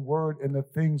prosper your word in the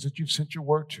things that you've sent your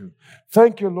word to.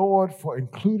 Thank you, Lord, for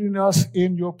including us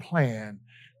in your plan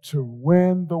to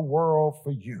win the world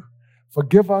for you.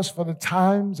 Forgive us for the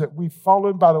times that we've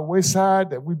fallen by the wayside,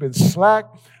 that we've been slack.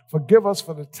 Forgive us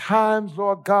for the times,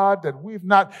 Lord God, that we've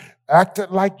not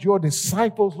acted like your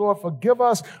disciples, Lord. Forgive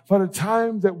us for the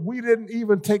times that we didn't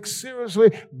even take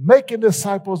seriously making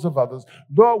disciples of others.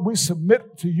 Lord, we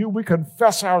submit to you. We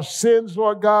confess our sins,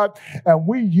 Lord God, and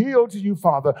we yield to you,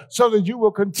 Father, so that you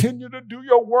will continue to do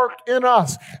your work in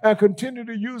us and continue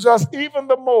to use us even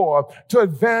the more to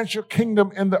advance your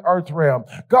kingdom in the earth realm.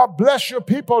 God, bless your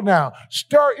people now.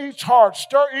 Stir each heart,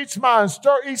 stir each mind,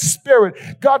 stir each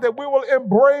spirit. God, that we will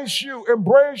embrace you,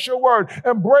 embrace your word,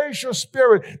 embrace your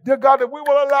spirit. Dear God, that we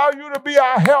will allow you to be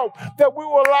our help, that we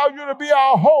will allow you to be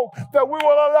our hope, that we will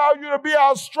allow you to be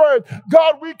our strength.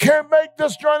 God, we can't make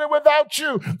this journey without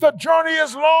you. The journey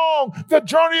is long. The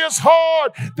journey is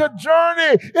hard. The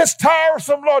journey is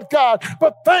tiresome, Lord God.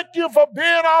 But thank you for being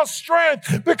our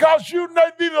strength, because you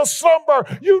neither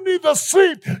slumber, you neither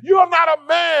sleep. You are not a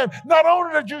man, not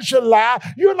only that you should lie,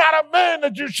 you're not a man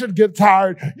that you should get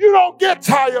tired. You don't get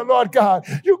tired, Lord God.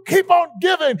 You keep on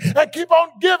giving and keep on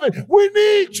giving. We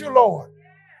need you, Lord.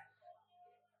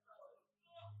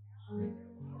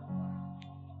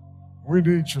 We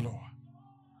need you, Lord.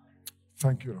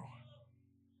 Thank you,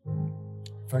 Lord.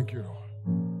 Thank you, Lord.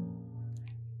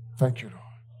 Thank you,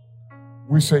 Lord.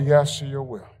 We say yes to your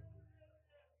will.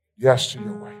 Yes to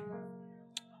your way.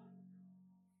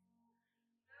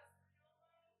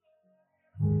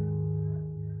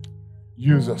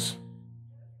 Use us.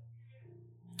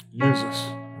 Use us.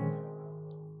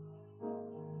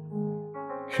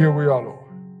 Here we are, Lord.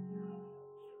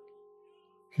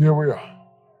 Here we are.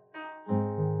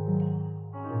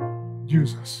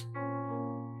 Use us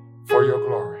for your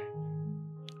glory.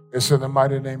 It's in the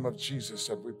mighty name of Jesus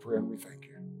that we pray and we thank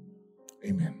you.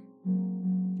 Amen.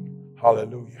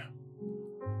 Hallelujah.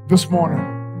 This morning,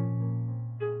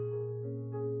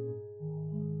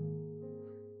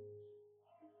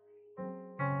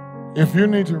 if you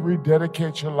need to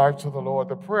rededicate your life to the Lord,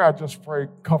 the prayer I just prayed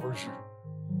covers you.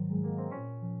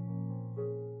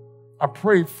 I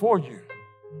prayed for you.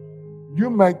 You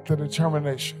make the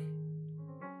determination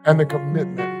and the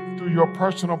commitment through your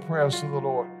personal prayers to the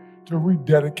Lord to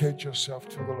rededicate yourself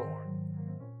to the Lord,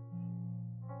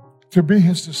 to be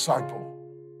his disciple,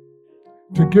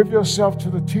 to give yourself to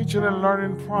the teaching and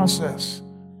learning process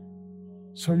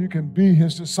so you can be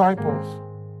his disciples.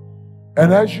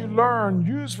 And as you learn,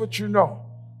 use what you know.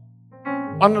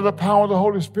 under the power of the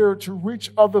Holy Spirit to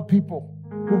reach other people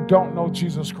who don't know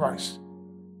Jesus Christ.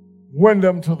 Win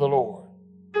them to the Lord.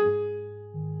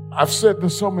 I've said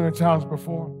this so many times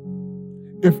before.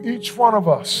 If each one of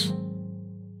us,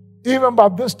 even by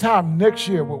this time next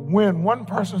year, would win one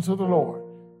person to the Lord,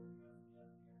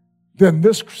 then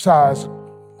this size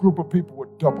group of people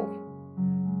would double.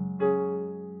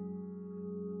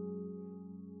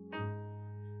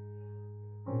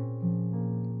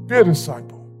 Be a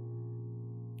disciple.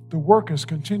 The work is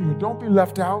continuing. Don't be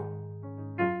left out.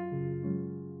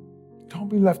 Don't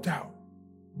be left out.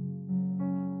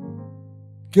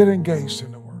 Get engaged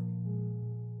in the work.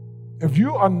 If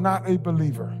you are not a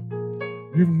believer,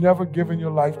 you've never given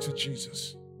your life to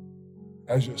Jesus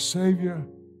as your Savior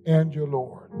and your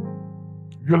Lord.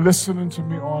 If you're listening to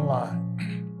me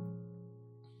online,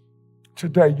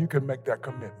 today you can make that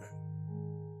commitment.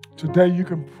 Today you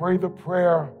can pray the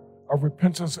prayer of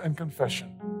repentance and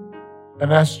confession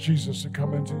and ask Jesus to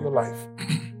come into your life,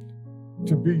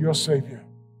 to be your Savior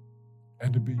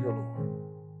and to be your Lord.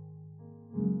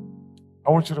 I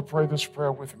want you to pray this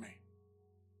prayer with me.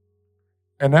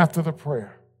 And after the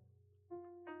prayer,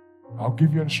 I'll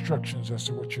give you instructions as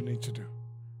to what you need to do.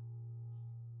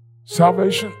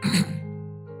 Salvation,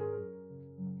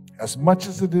 as much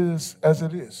as it is,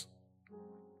 it's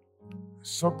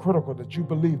so critical that you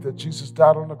believe that Jesus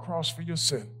died on the cross for your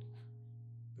sin,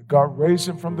 that God raised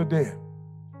him from the dead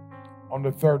on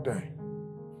the third day,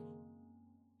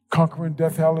 conquering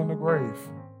death, hell, and the grave,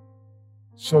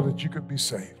 so that you could be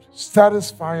saved.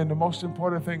 Satisfying, the most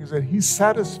important thing is that he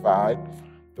satisfied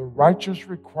the righteous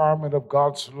requirement of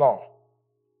God's law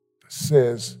that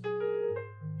says,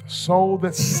 the soul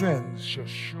that sins shall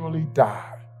surely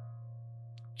die.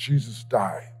 Jesus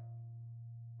died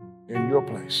in your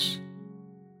place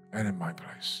and in my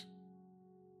place.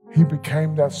 He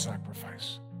became that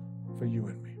sacrifice for you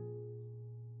and me.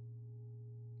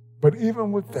 But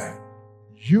even with that,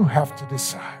 you have to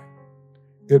decide.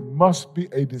 It must be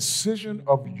a decision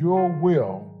of your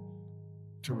will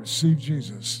to receive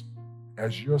Jesus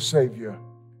as your Savior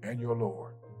and your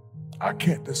Lord. I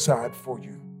can't decide for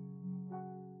you.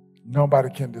 Nobody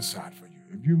can decide for you.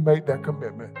 If you made that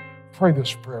commitment, pray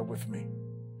this prayer with me.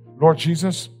 Lord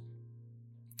Jesus,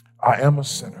 I am a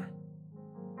sinner.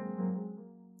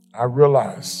 I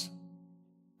realize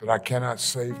that I cannot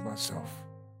save myself.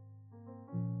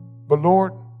 But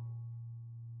Lord,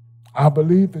 I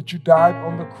believe that you died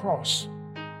on the cross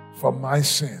for my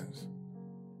sins.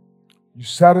 You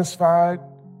satisfied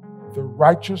the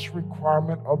righteous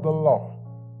requirement of the law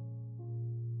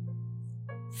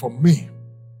for me.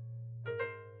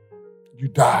 You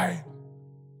died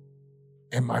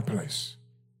in my place.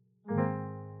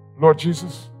 Lord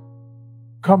Jesus,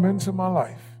 come into my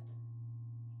life.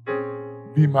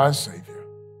 Be my Savior.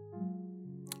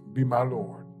 Be my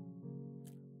Lord.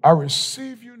 I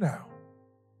receive you now.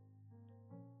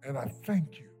 And I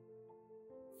thank you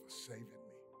for saving me.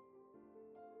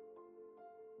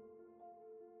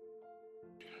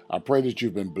 I pray that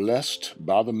you've been blessed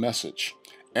by the message.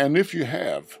 And if you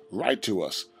have, write to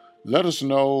us. Let us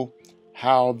know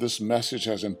how this message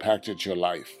has impacted your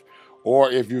life.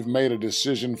 Or if you've made a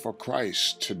decision for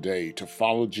Christ today to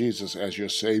follow Jesus as your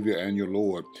Savior and your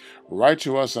Lord, write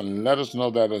to us and let us know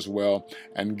that as well,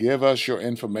 and give us your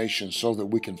information so that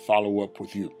we can follow up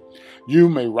with you. You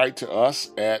may write to us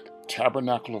at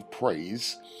Tabernacle of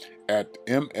Praise at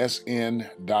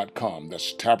msn.com.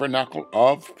 That's Tabernacle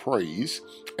of Praise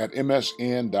at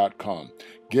msn.com.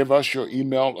 Give us your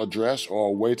email address or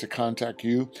a way to contact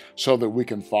you so that we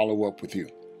can follow up with you.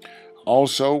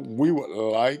 Also, we would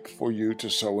like for you to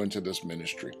sow into this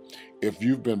ministry. If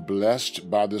you've been blessed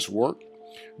by this work,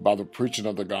 by the preaching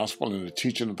of the gospel and the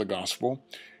teaching of the gospel,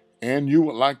 and you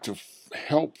would like to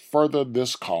help further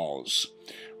this cause,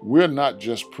 we're not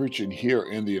just preaching here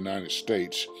in the United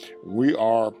States. We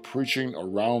are preaching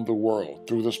around the world.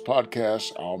 Through this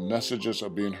podcast, our messages are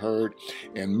being heard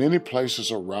in many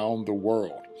places around the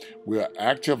world. We are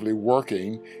actively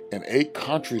working in 8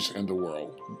 countries in the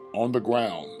world, on the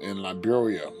ground, in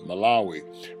Liberia, Malawi,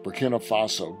 Burkina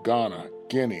Faso, Ghana,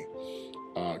 Guinea,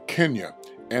 Kenya,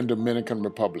 and Dominican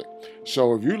Republic.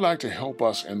 So if you'd like to help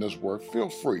us in this work, feel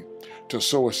free to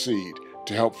sow a seed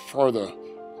to help further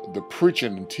the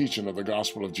preaching and teaching of the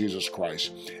gospel of Jesus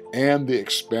Christ and the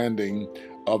expanding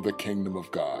of the kingdom of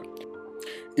God.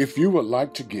 If you would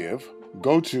like to give,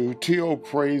 go to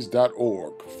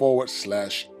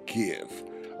topraise.org/give.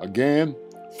 Again,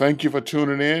 thank you for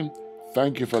tuning in.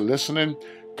 Thank you for listening.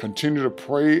 Continue to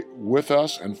pray with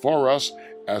us and for us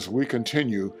as we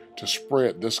continue to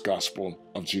spread this gospel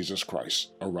of Jesus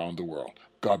Christ around the world.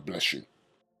 God bless you.